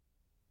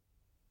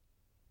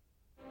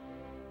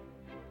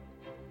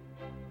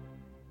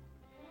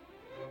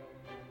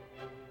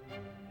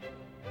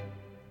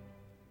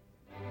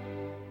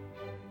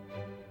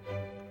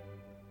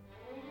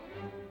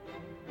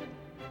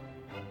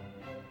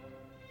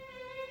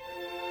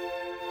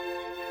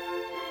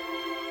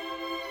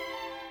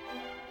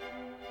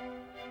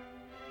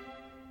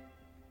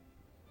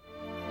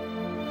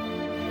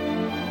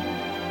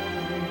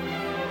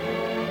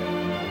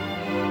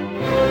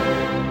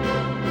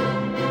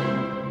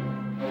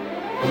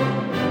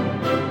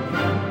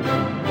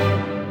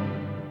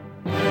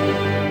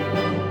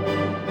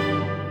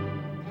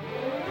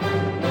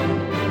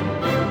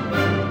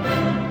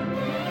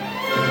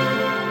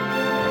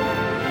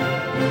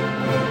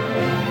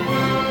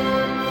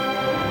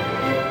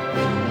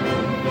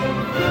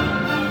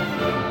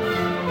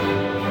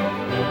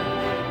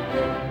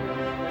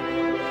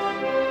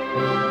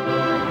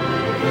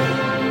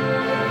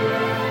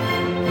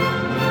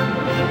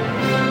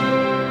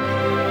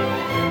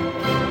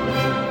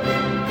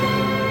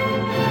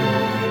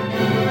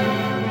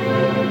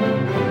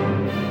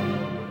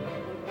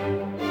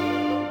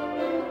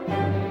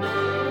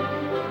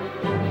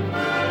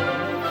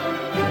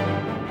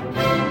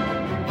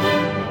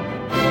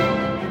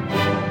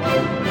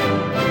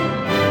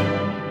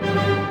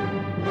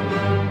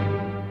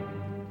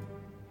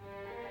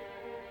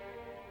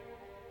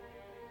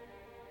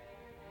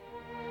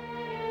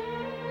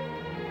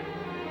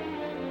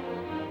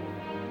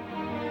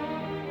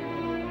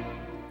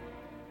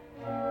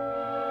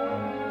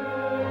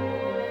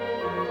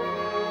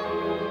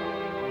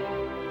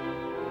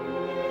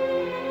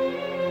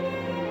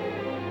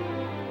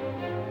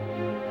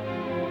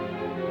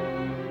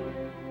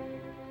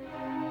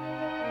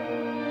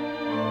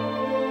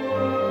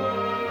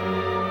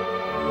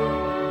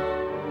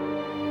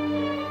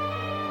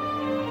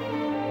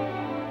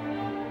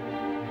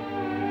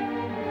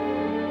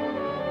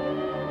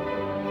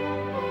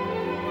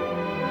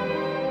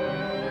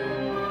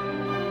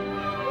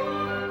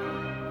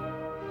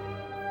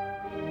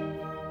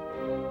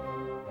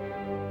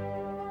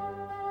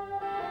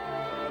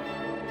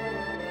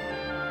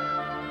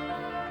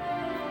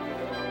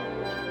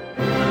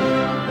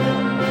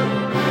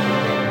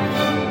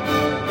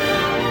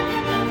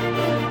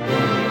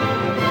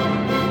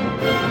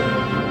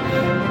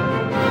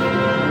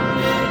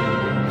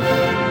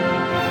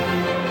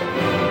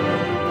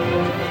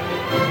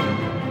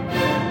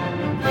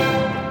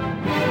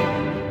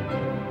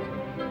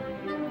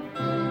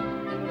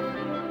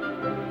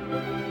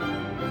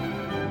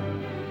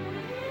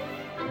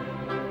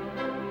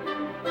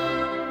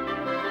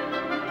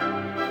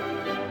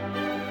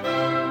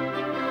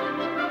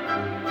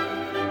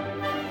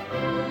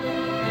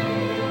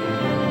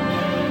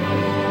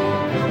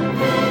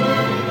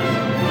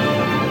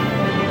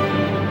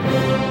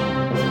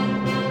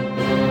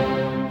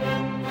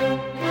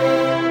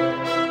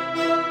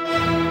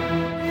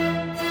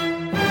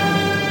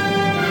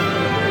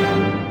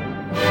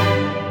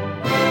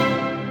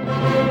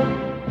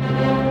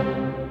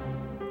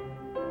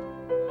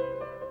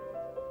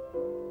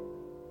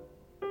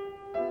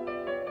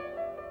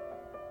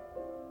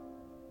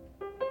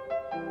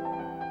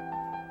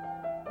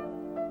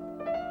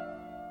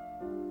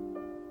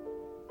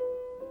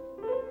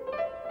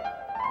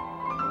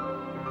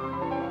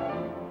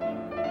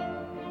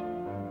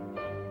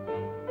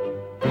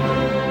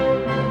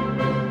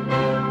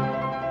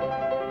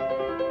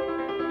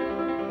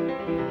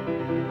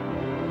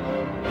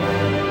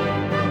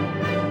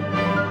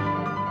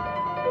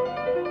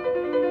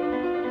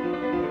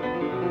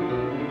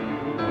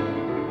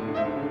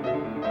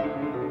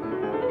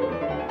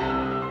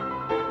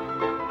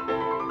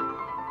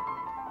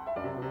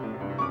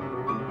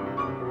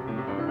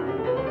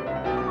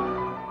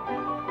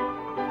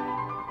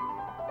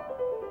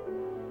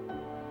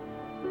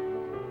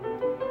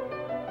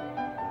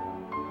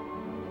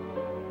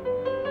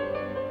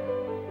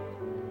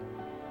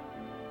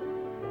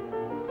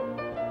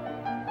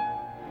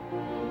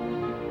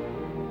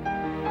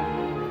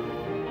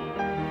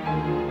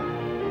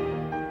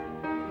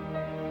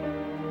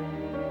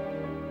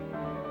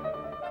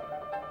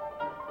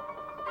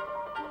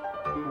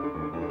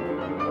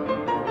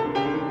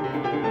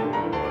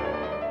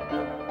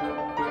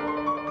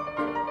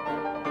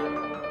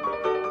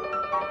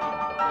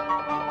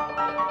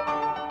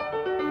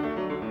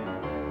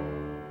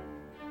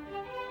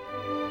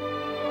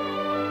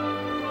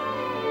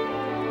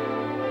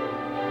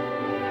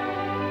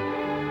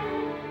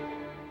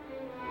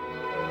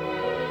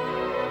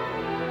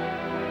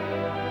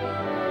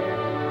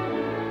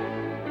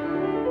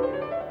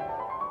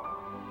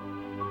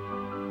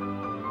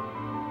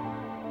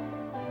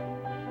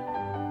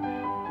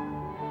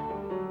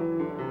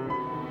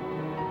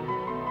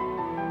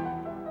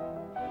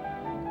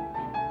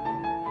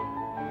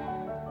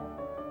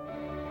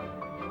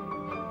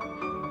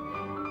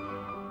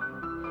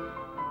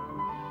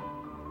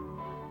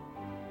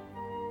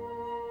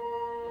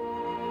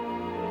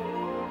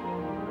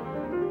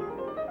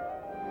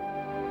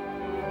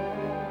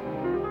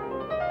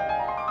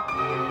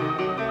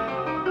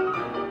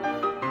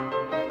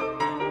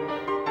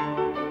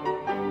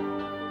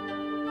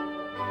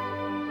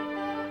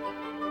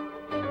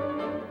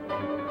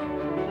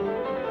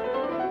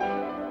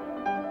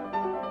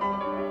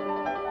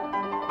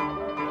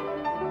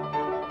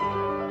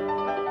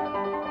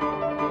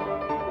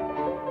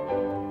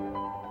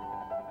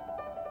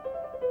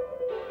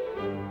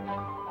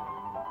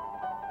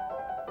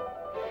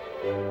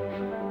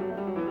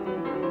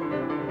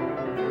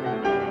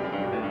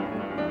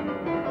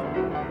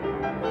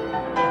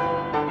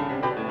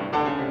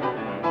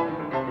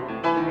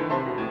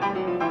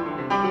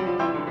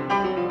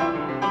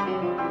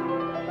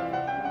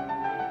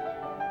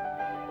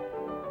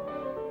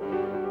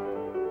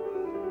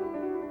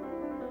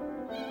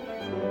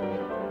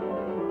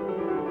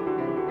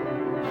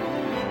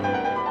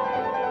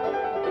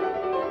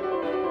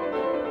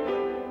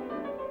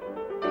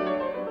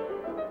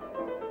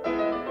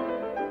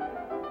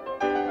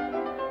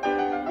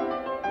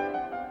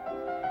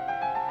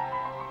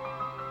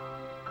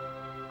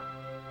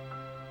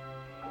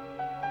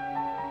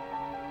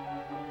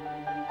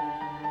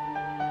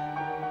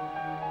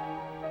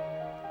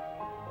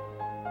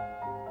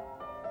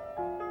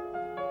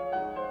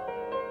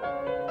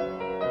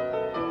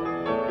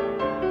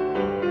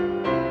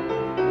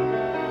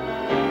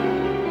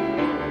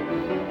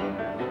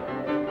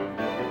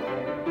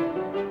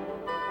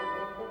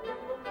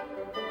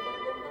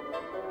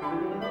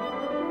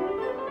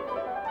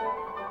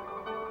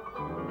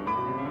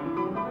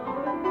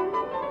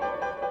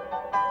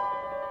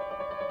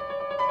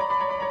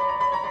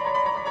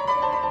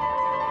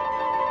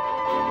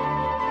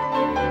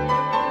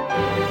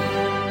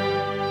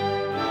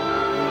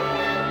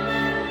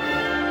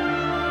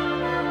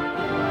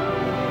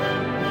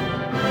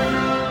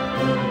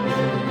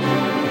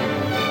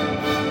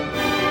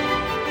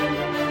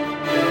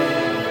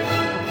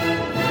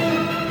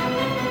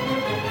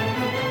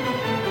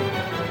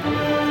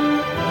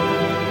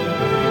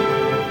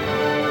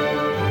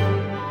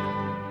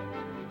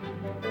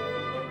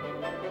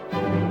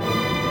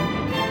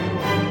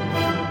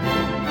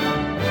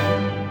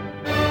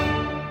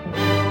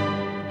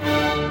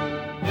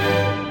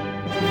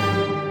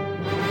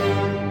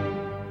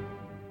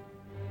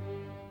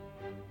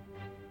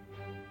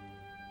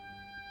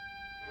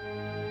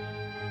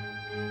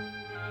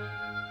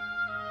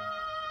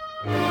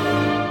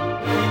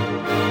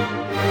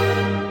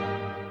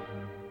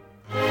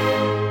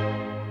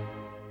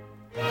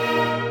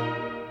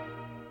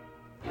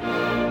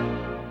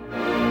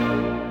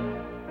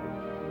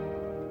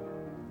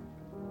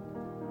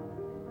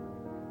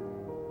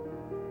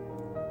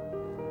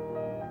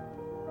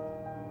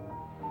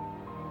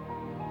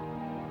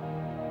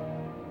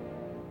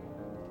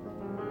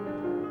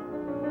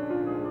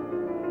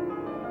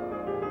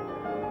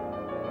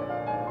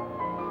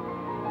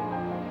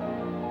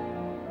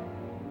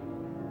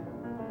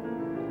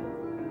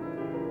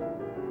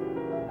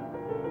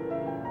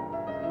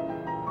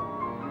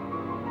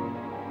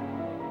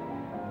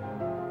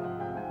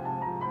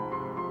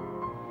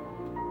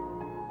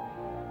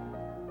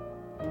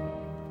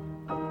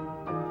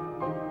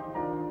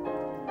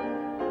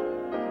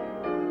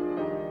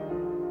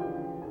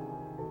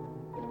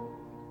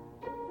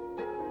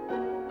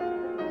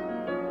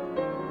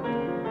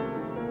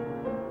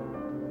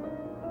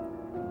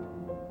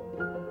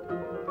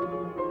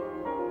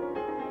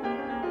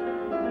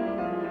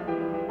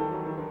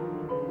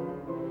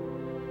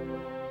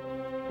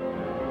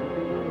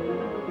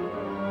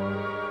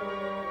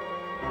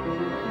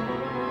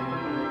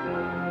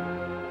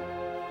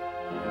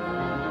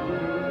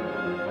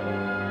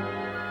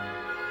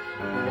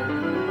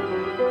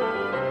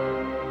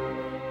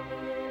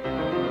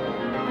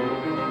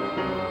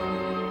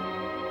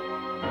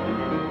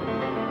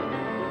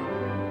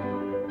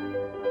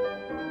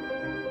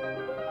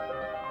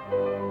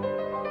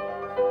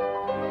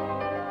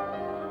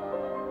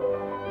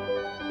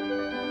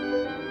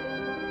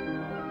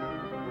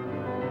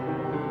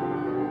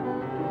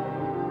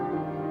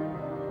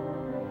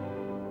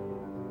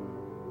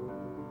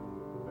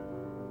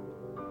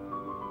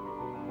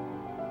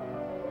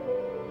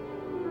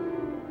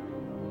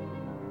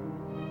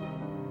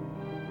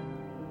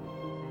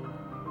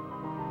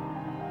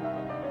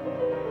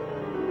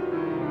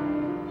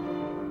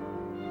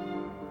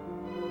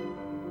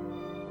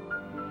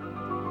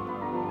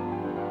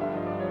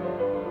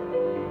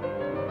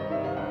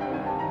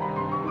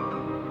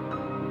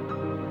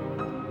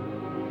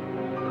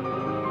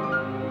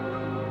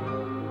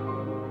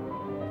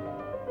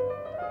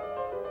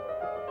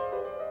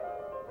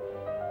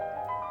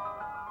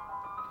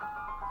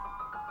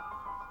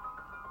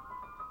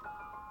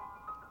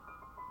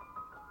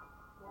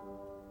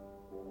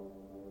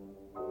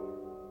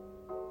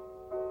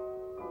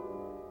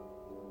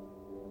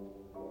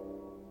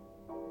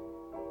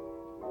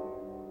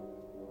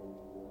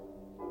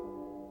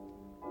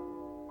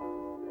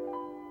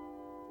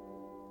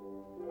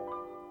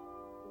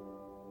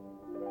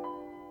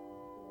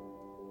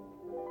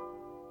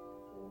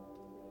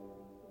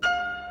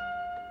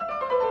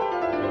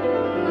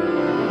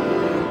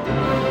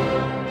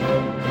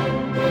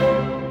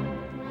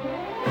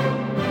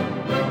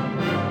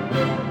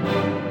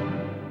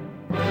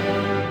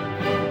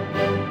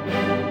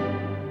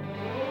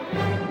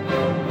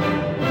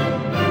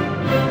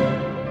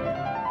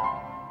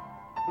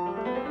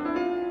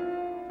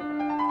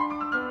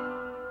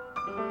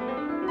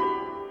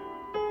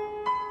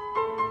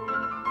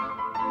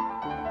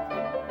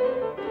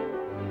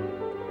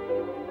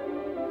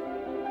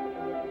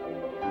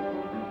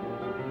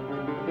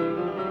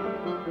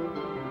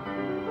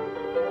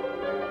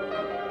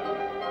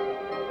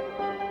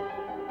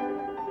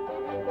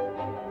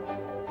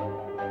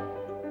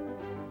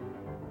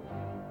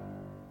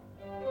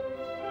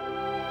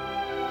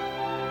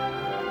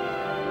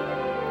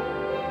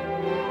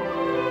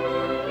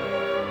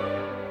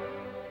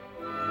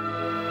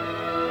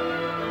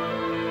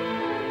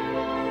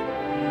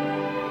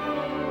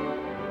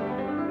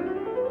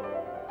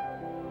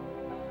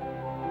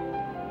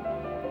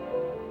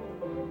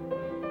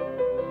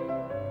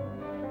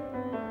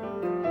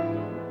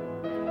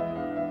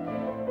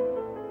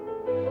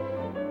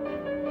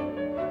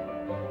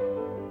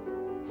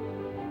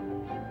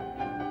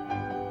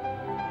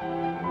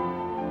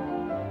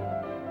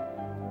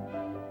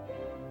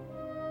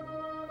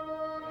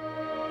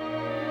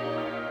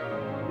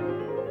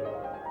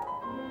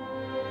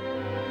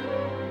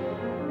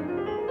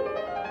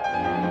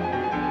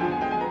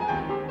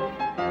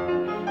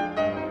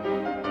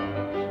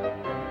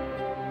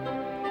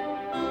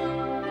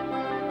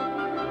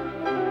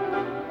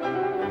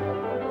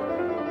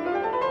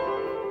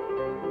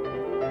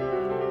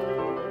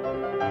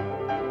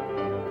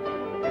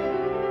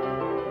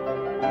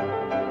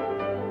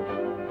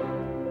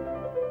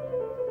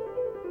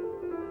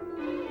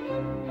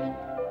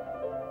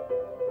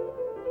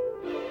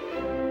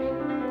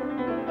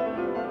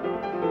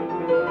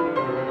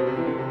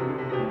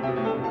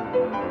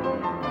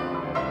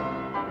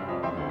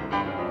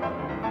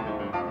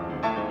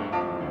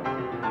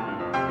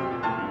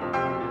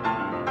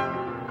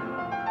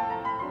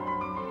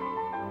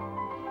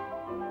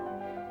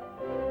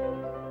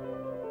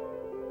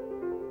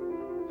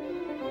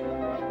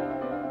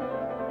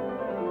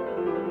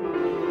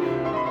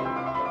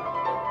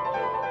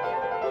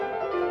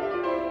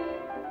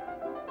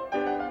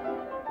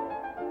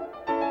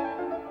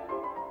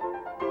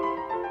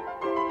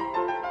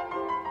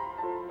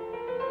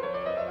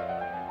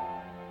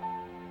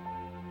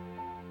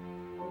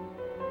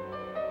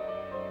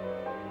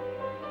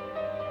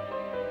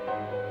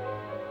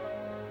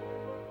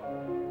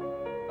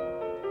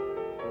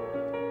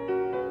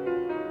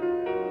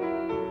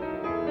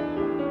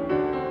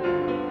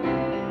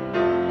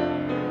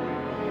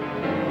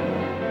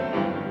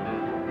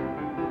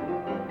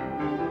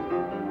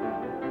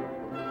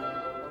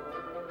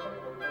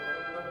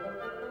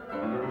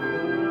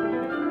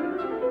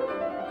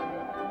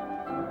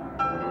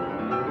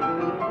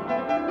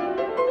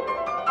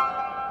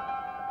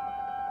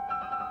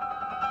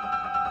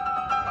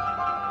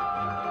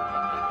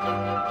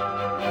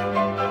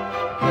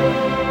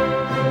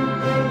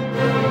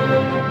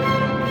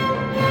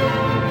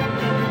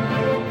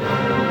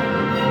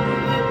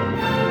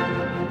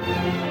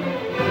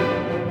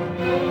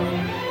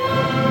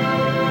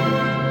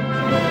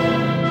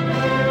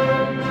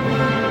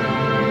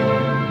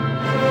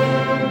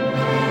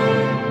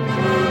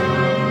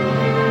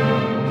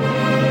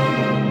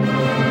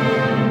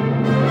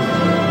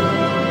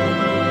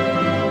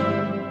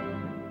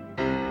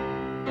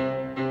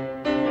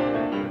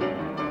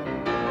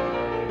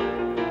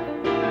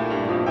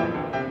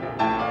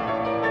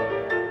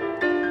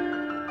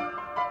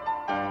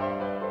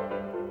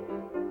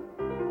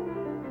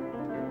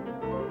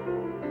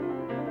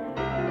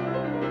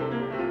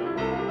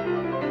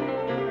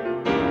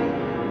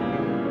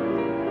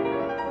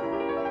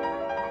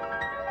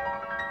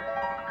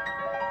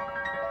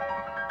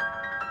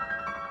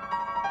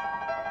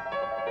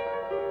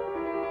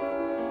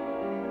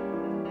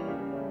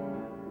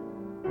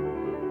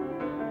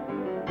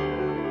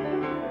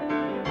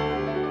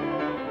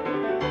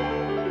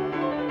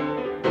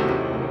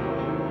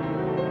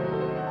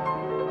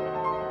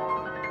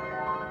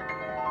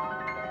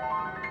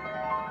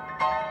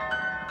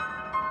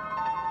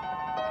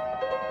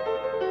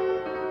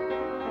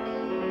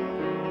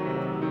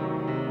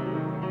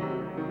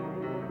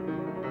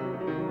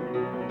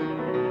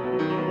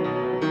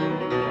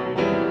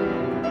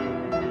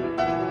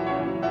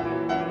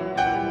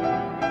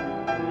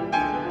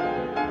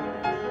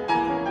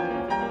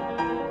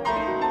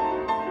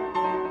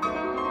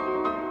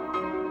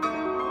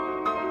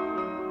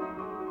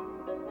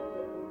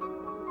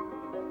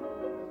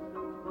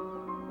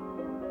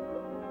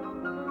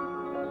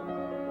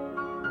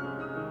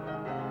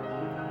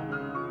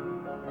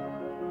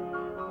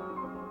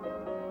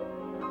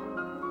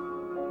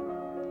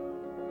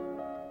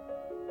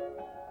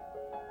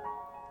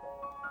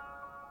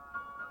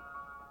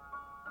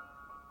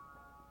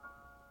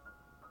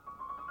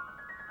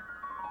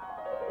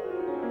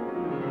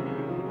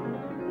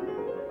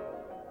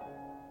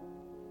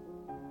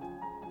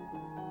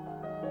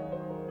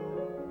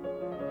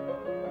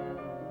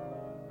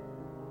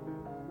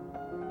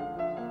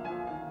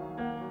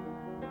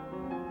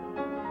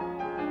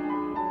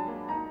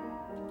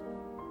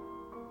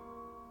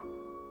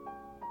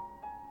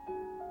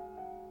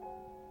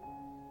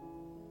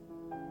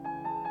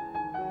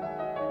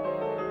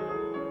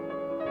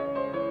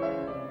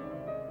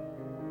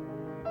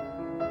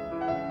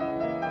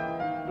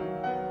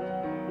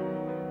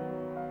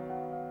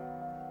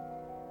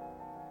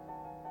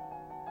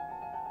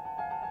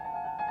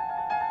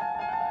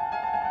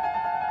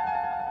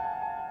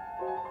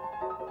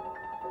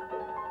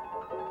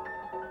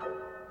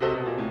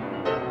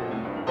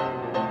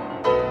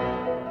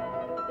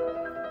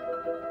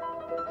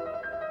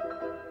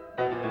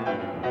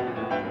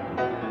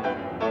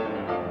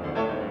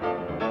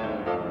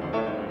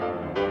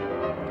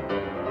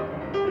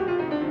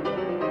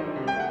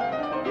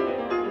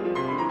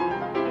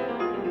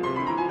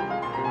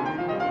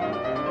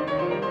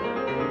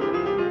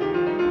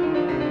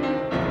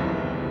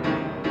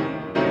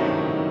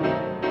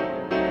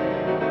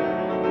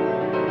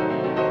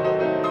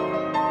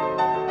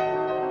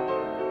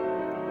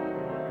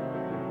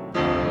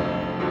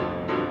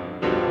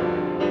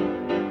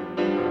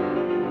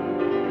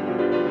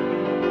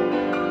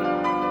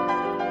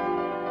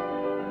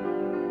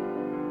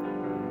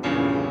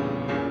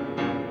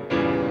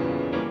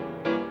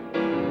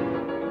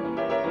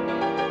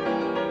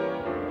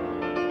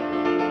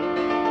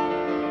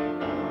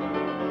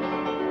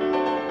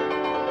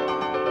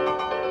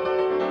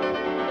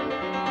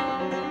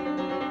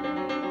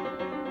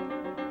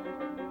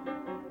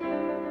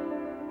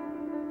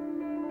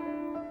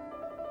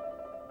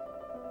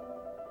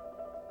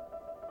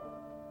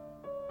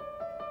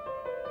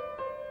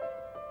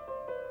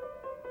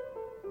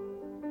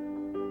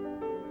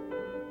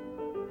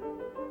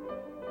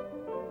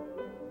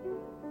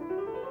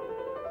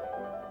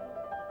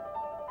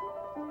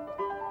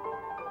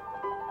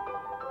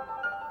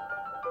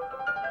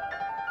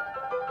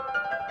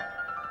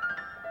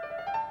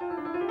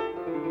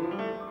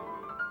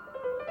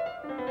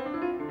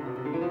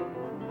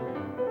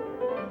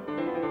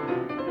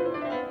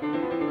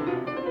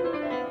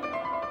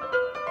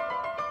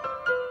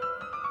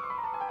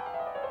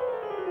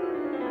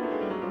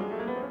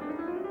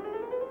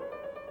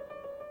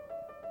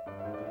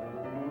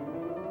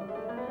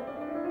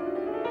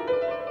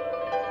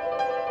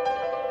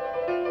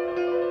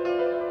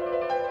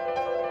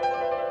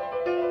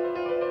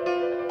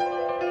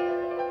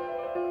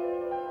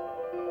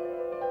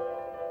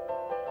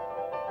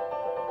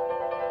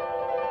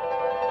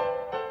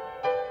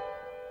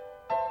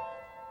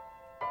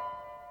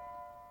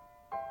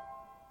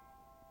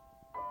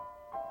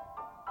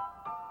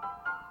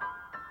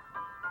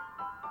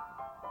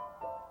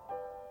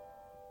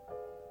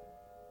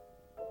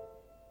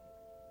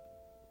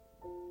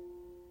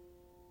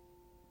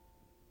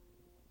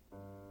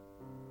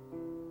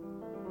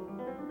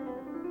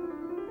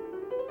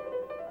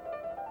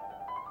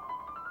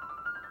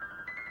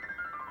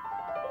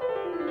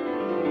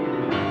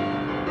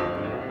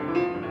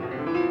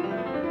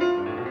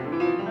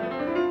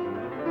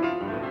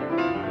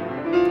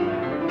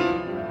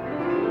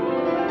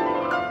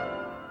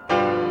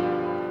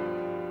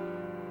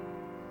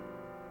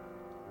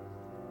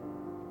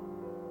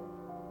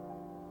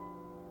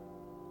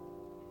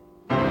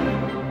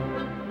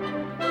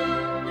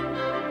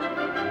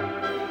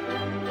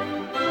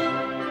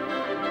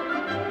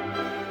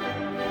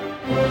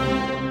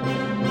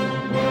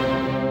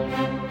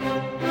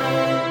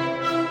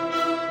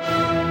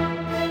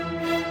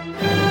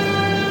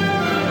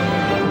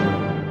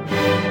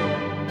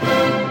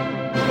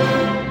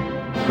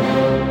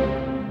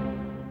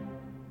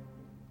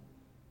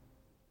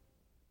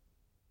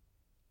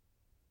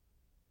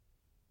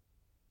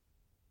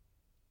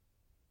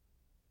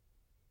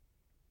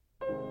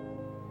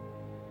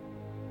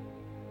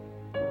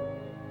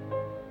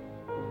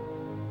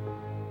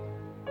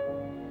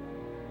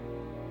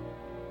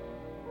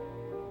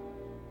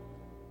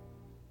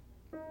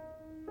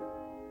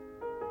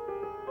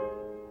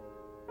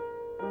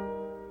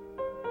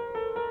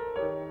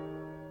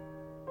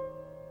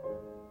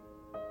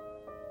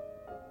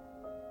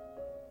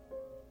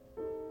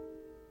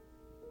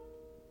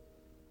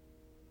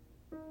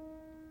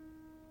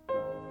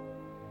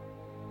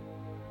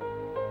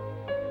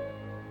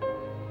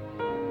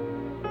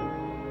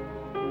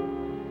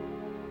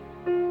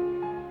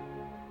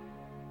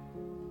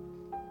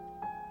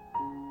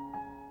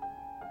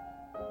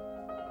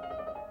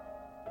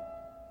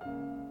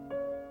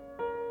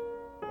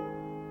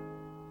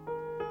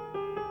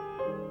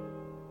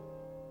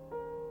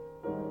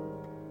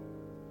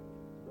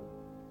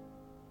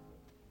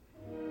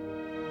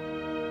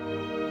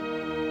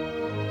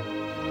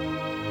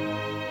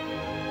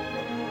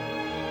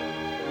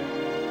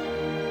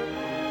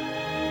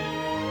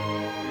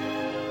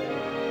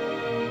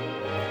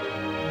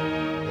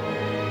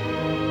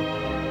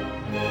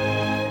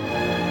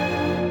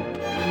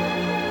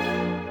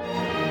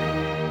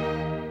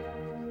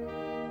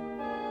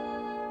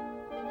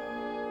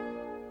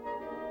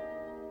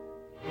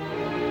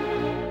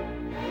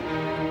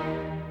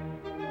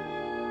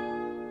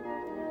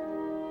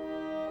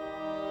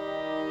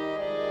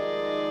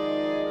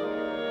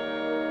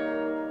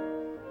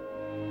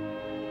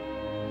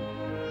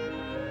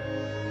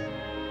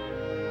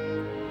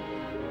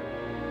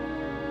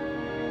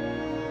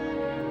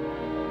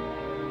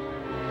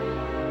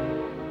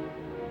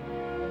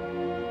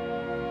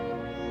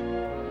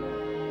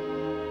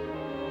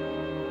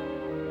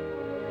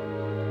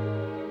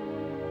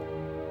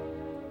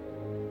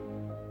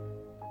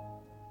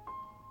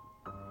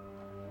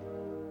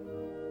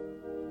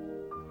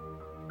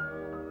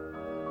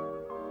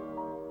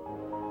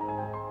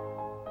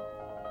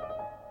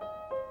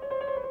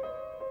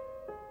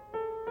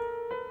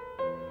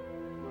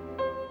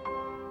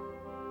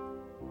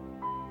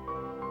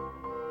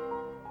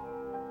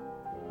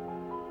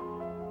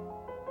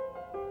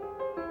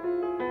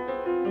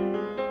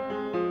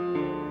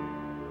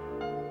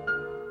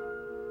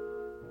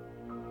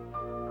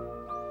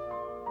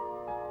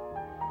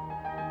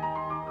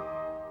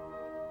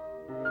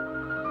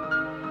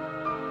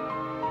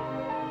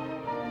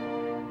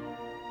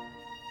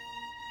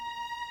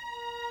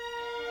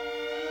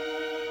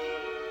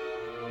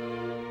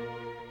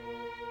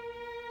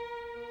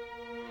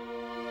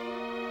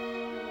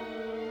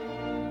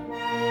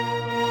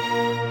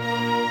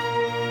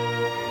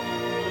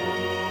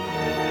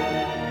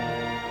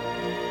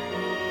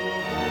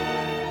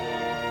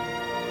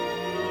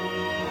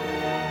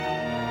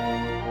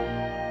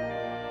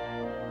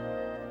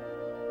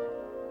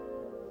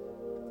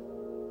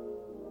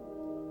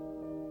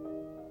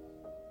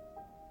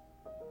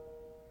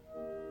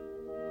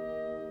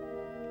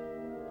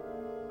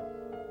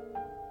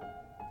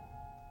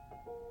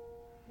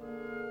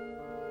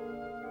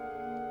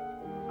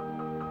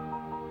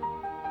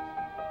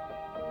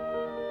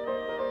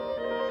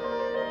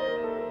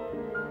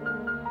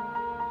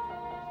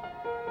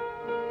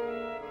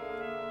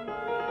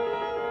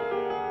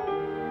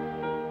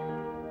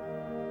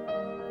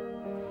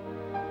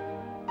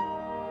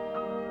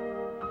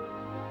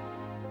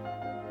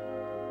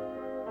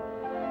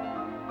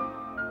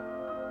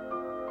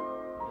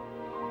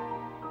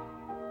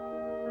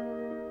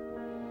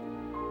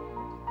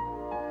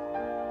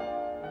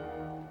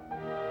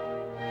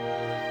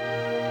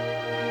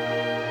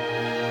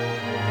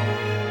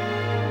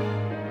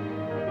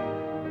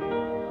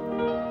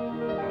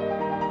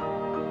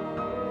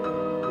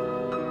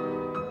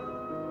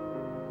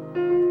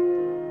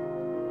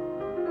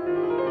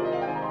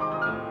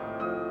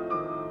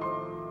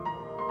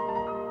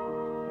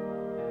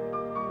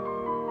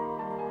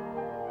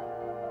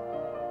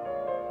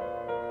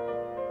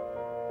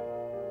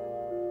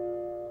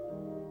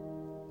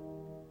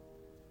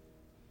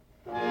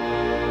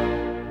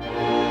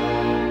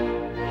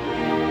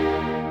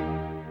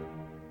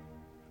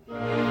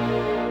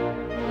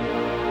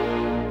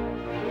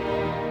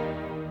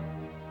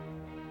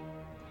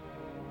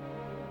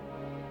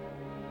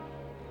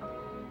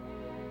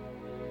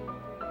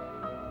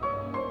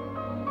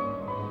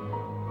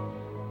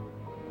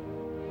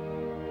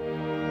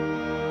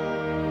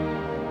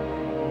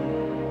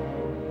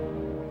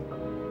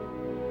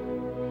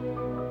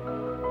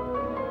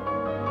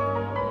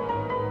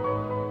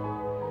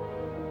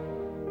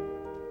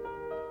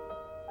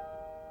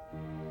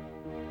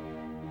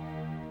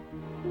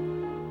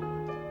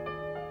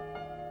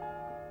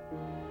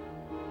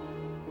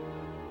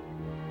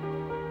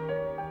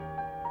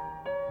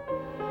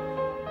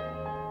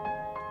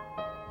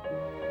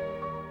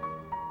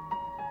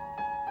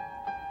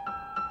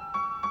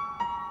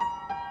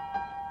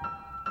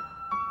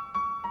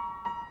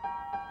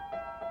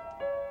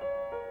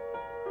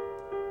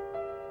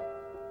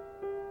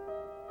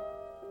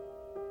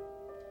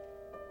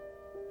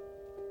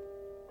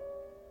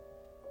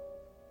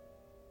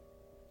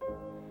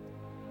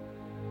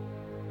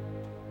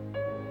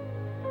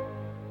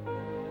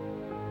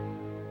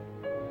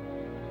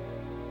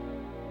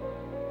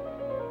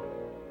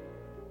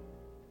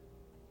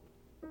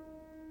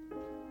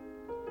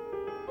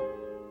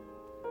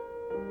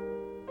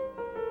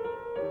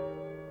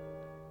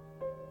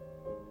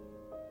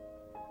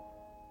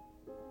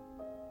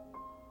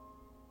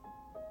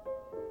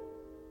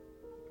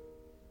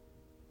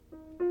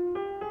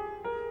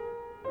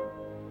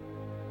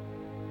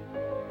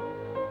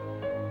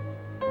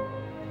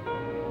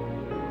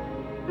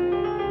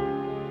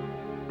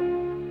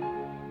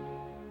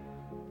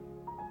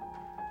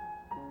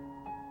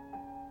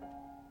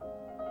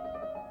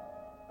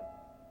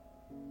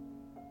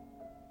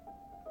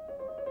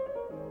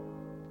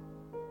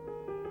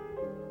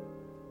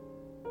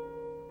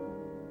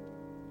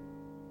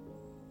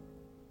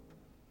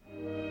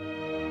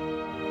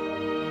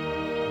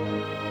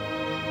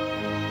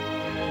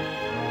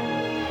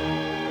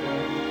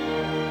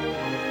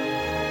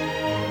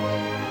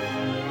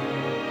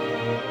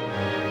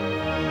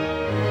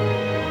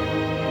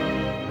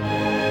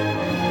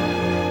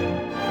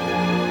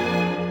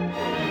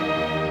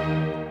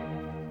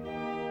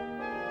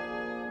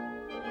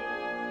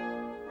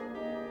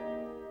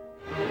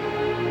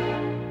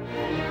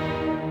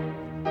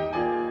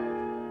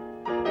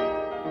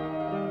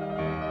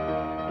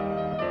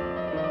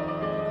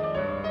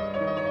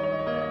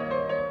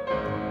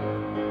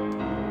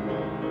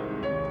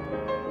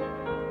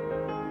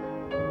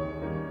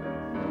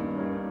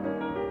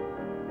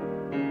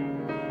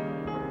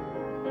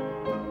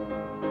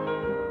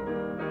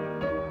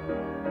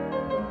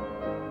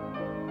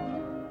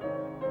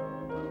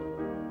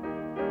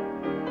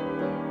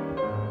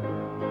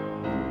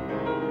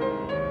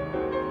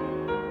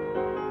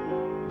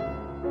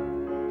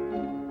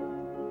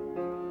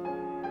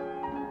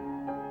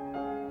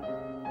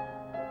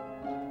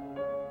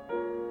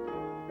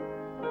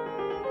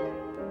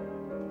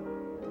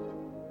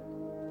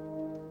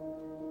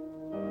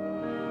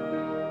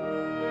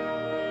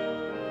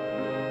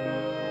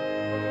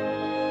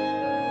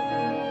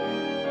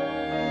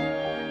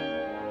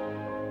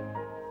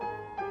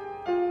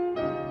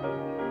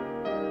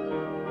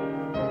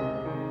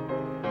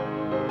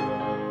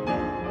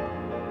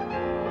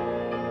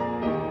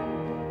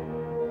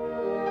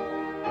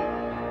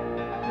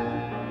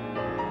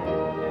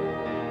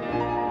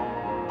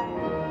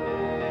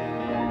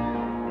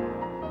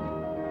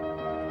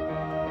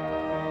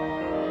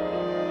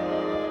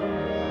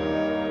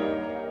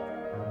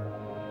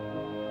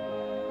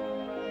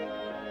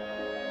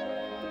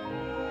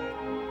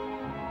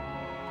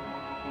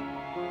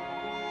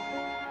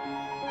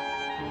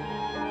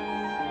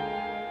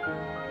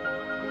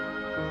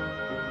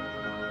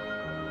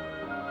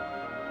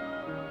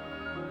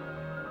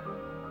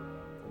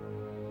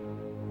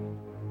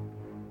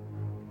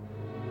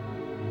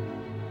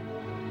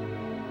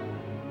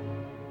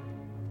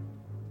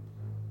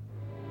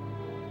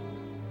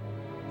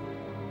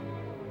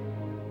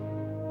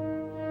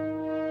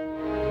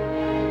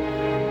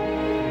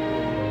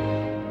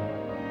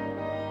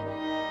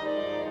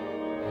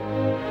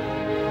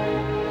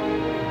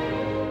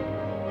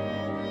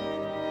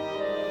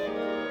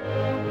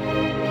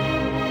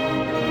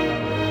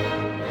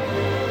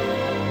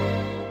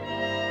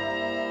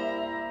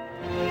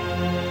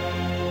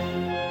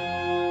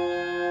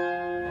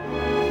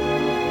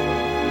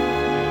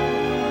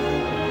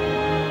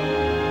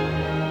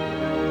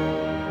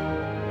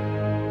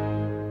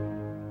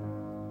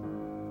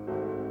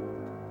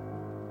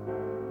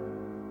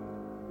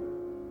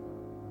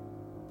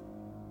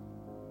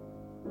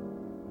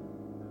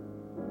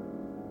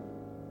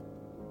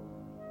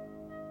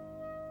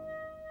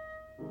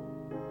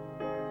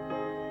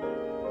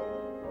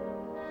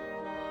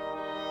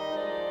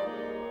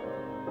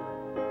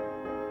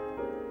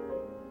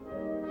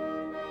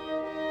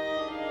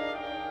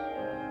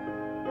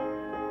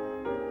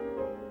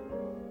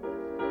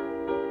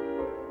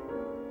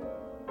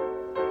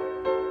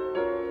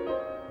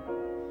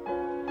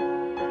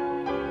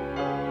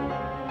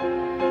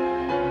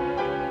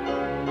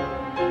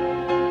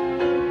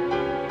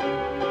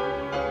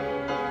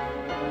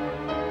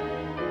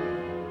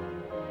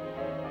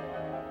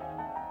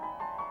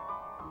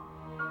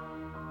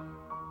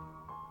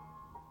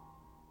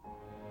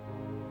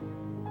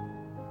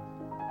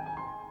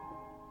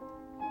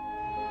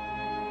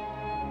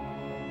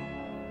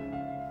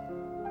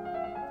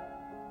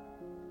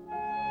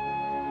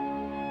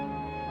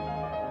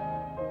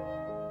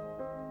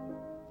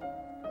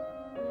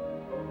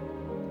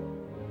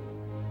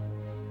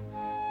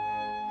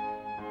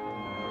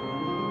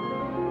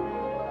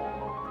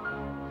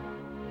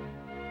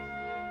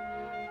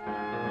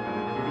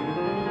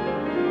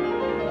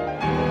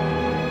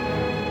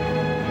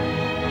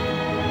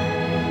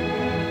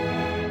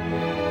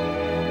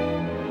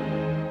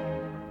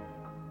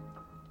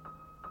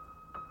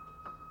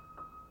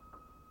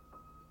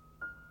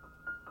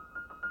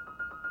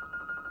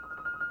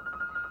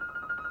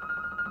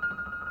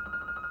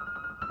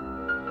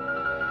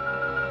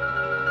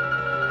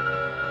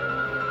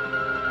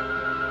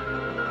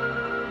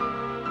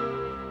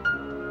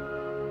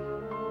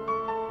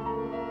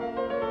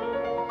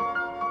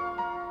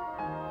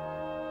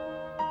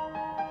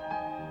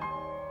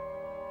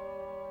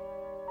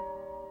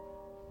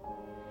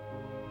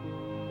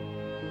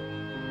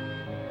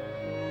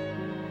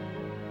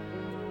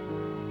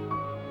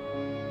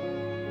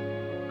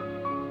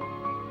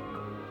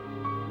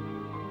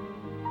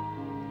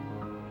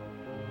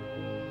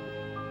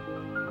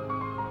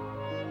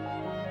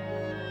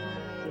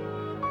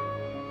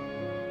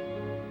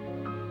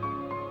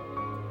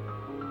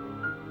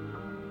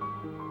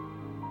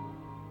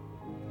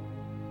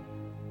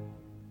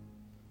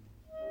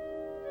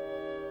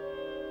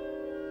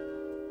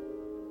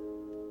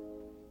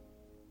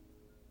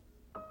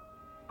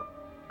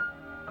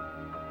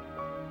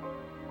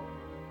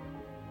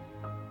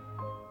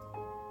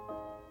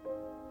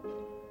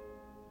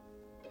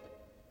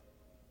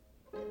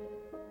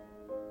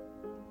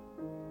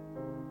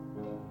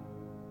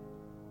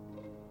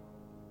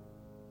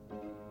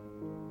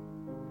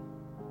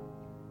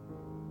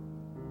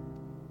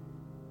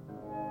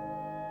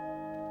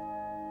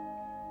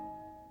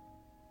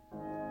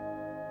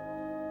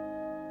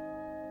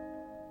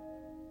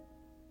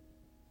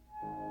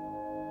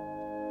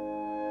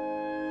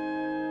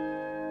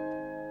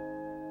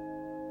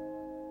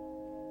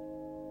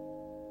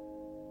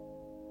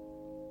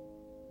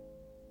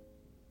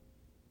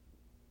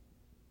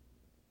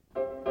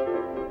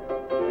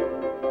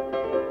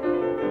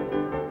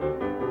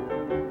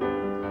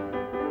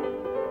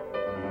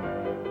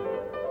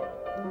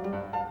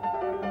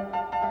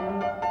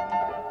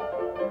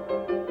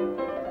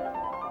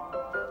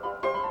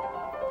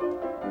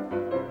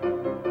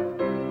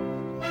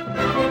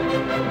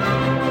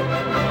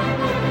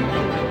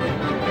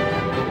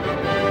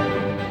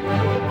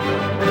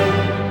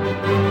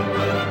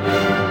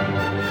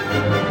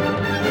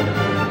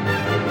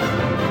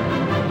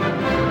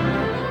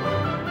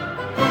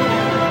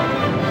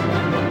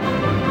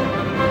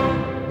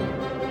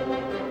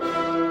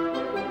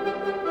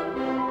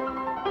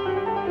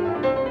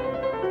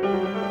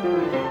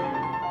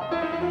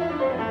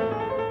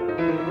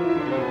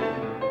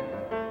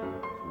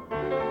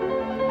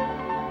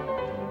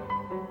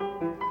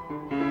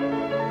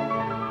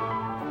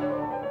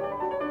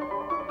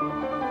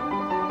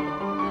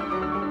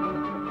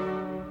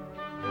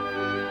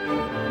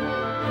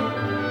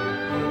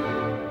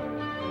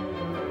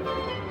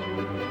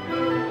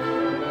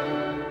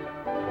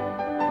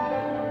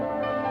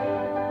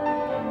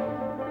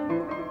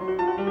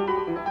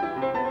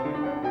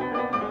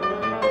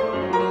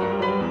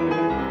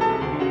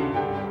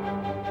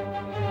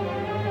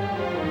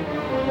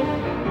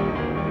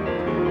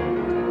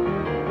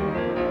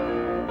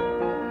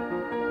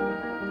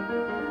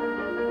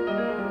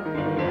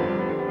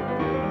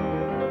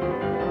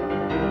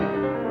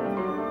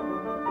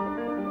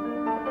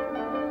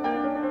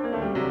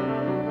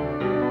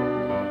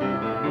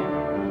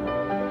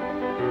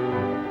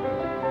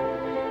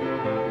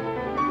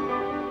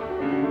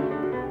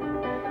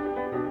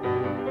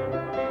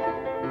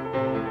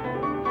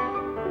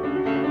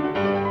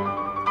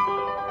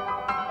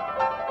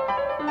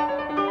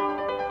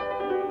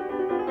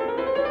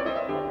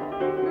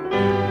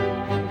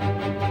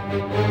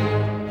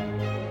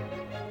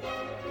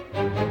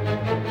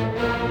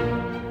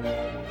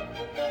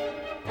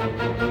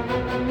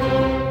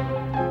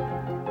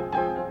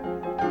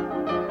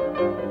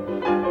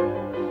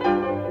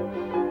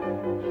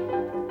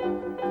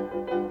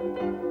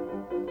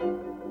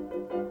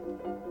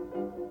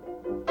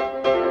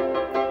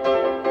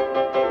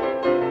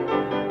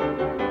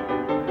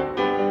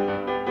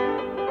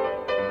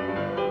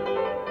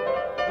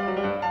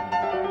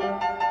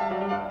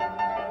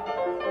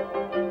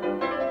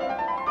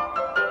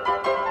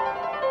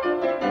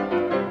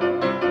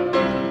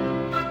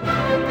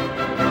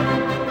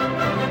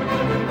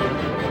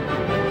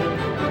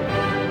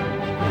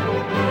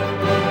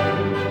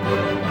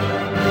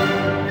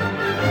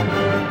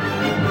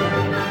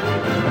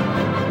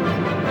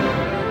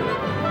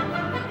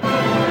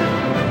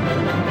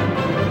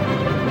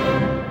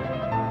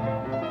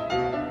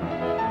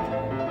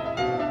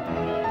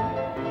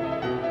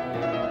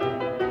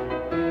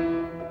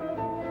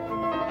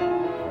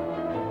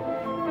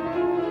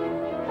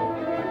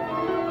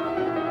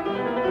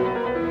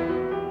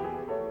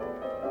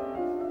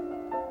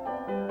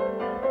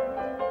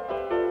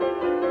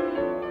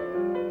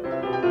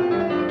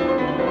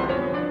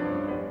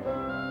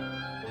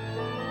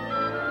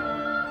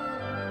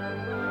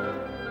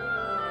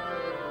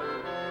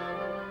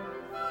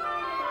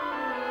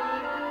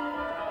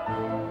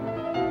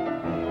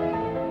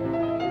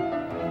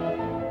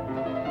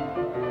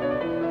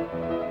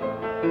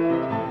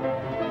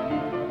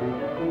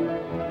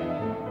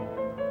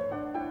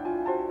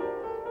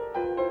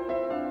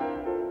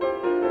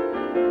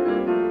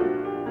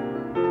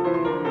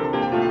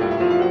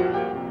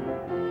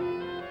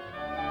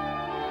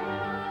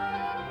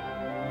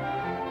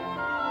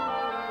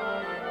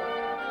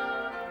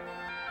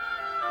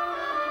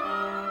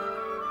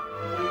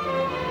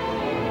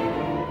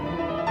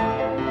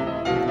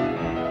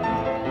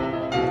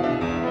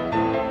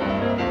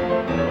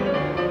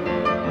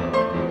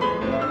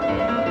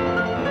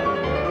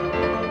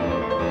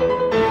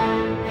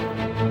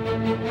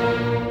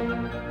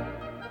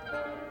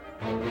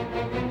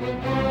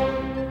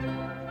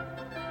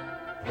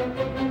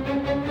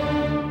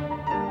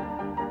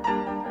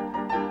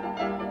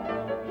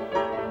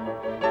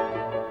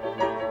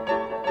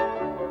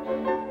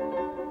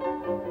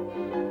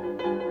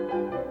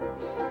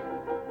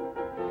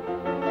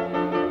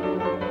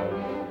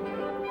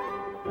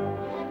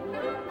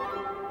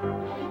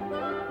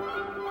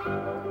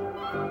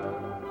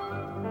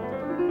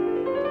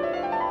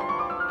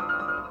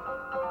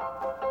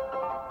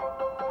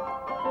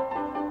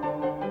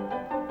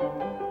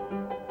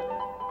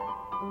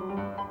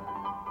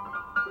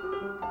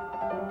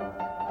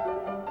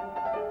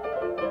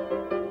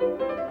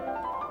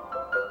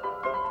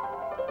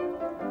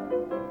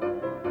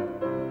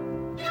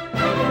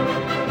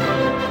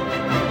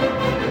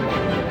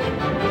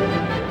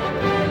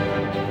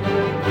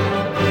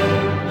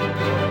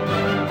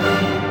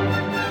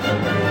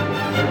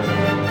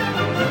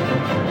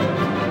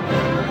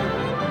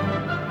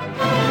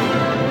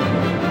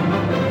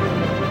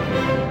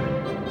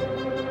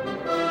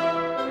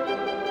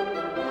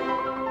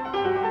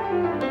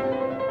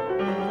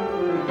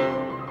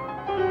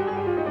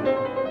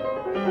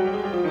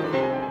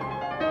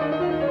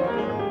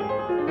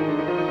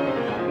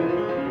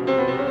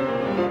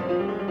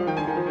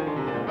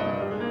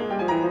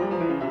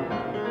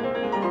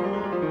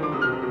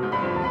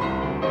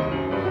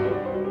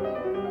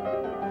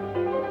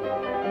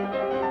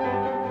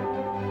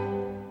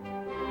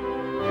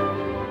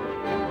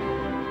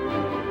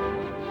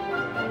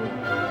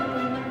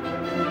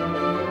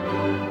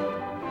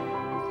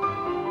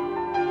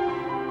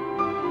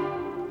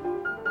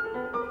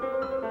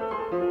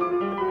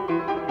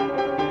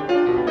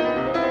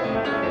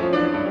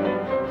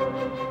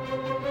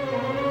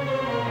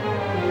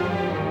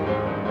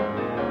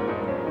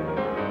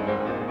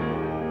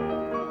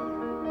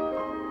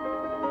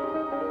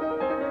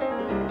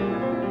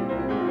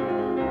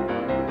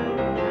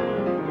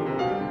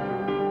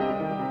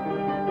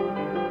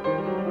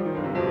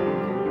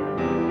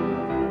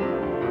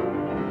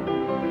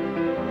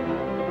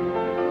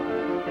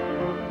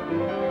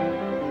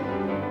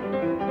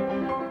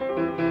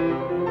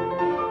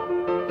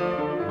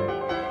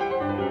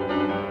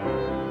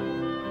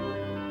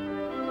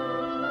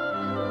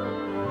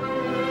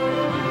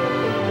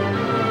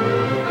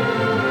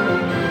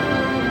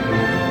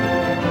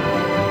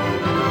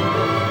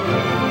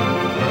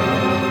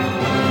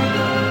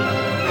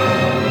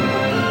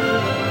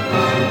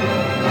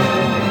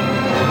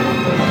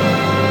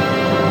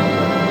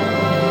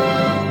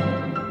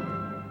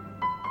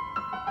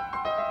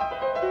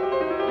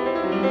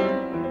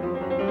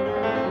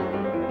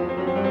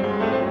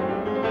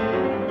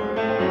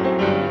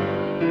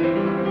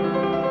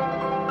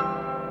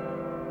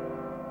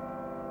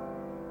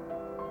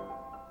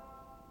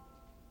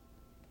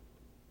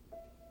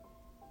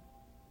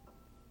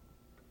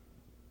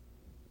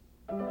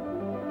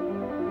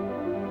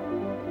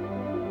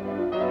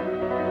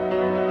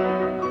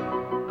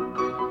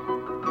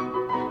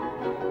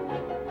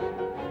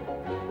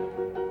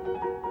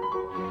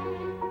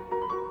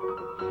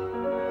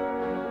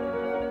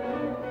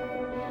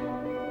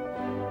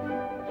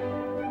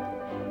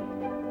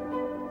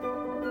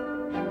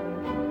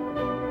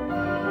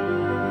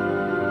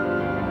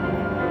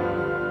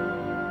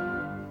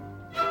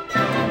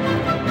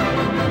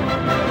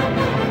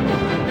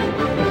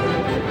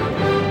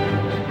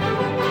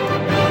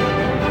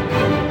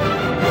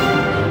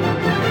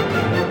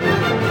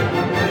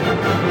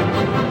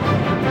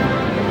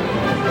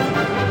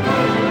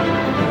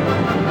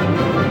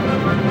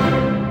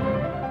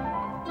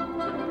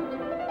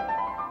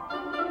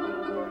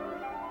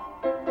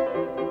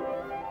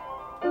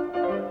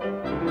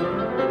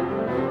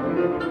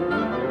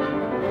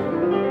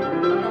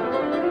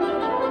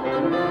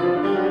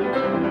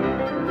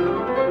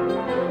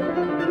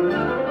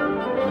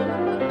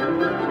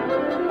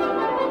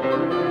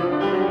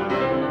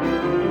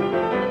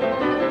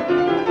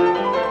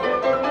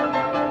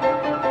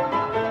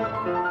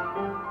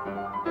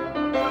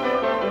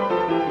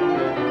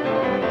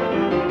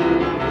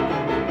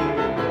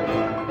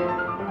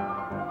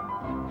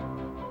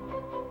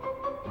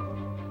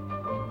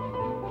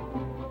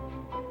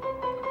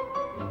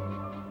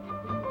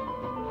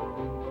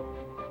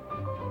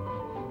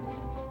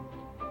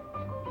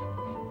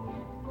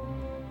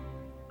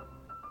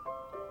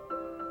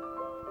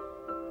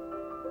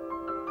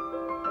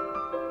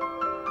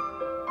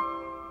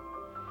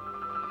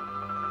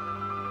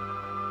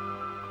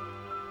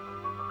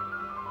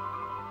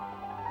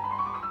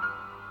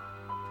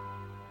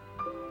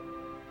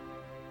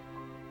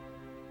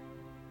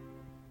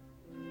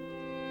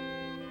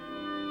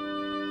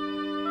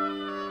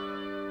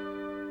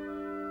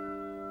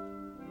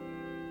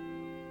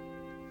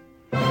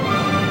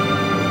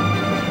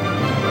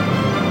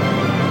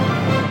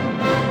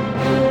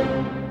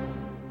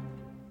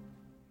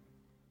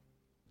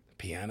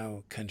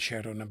 Piano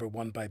Concerto No.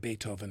 1 by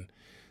Beethoven,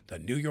 the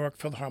New York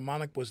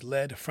Philharmonic was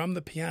led from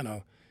the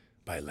piano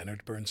by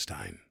Leonard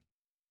Bernstein.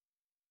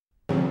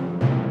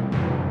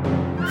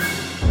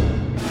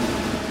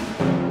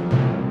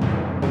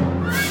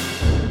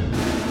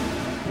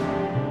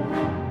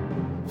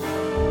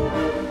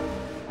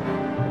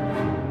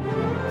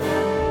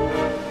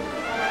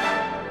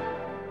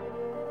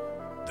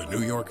 The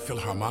New York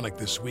Philharmonic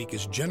this week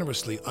is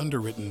generously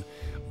underwritten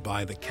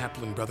by the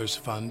Kaplan Brothers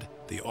Fund,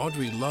 the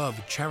Audrey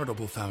Love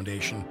Charitable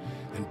Foundation,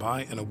 and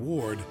by an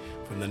award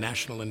from the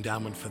National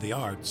Endowment for the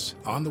Arts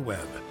on the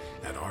web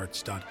at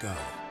arts.gov.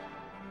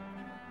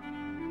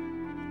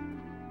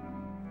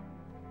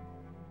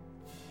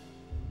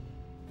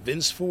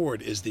 Vince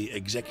Ford is the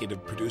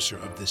executive producer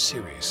of this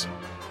series.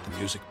 The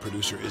music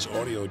producer is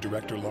audio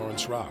director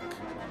Lawrence Rock.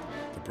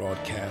 The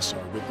broadcasts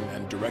are written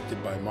and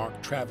directed by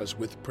Mark Travis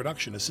with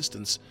production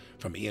assistance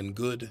from Ian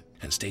Good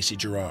and Stacey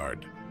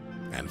Gerard.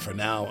 And for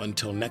now,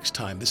 until next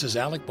time, this is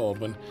Alec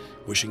Baldwin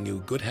wishing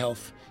you good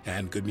health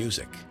and good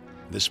music.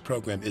 This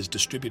program is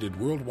distributed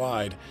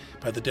worldwide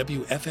by the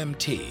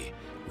WFMT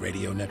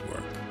Radio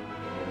Network.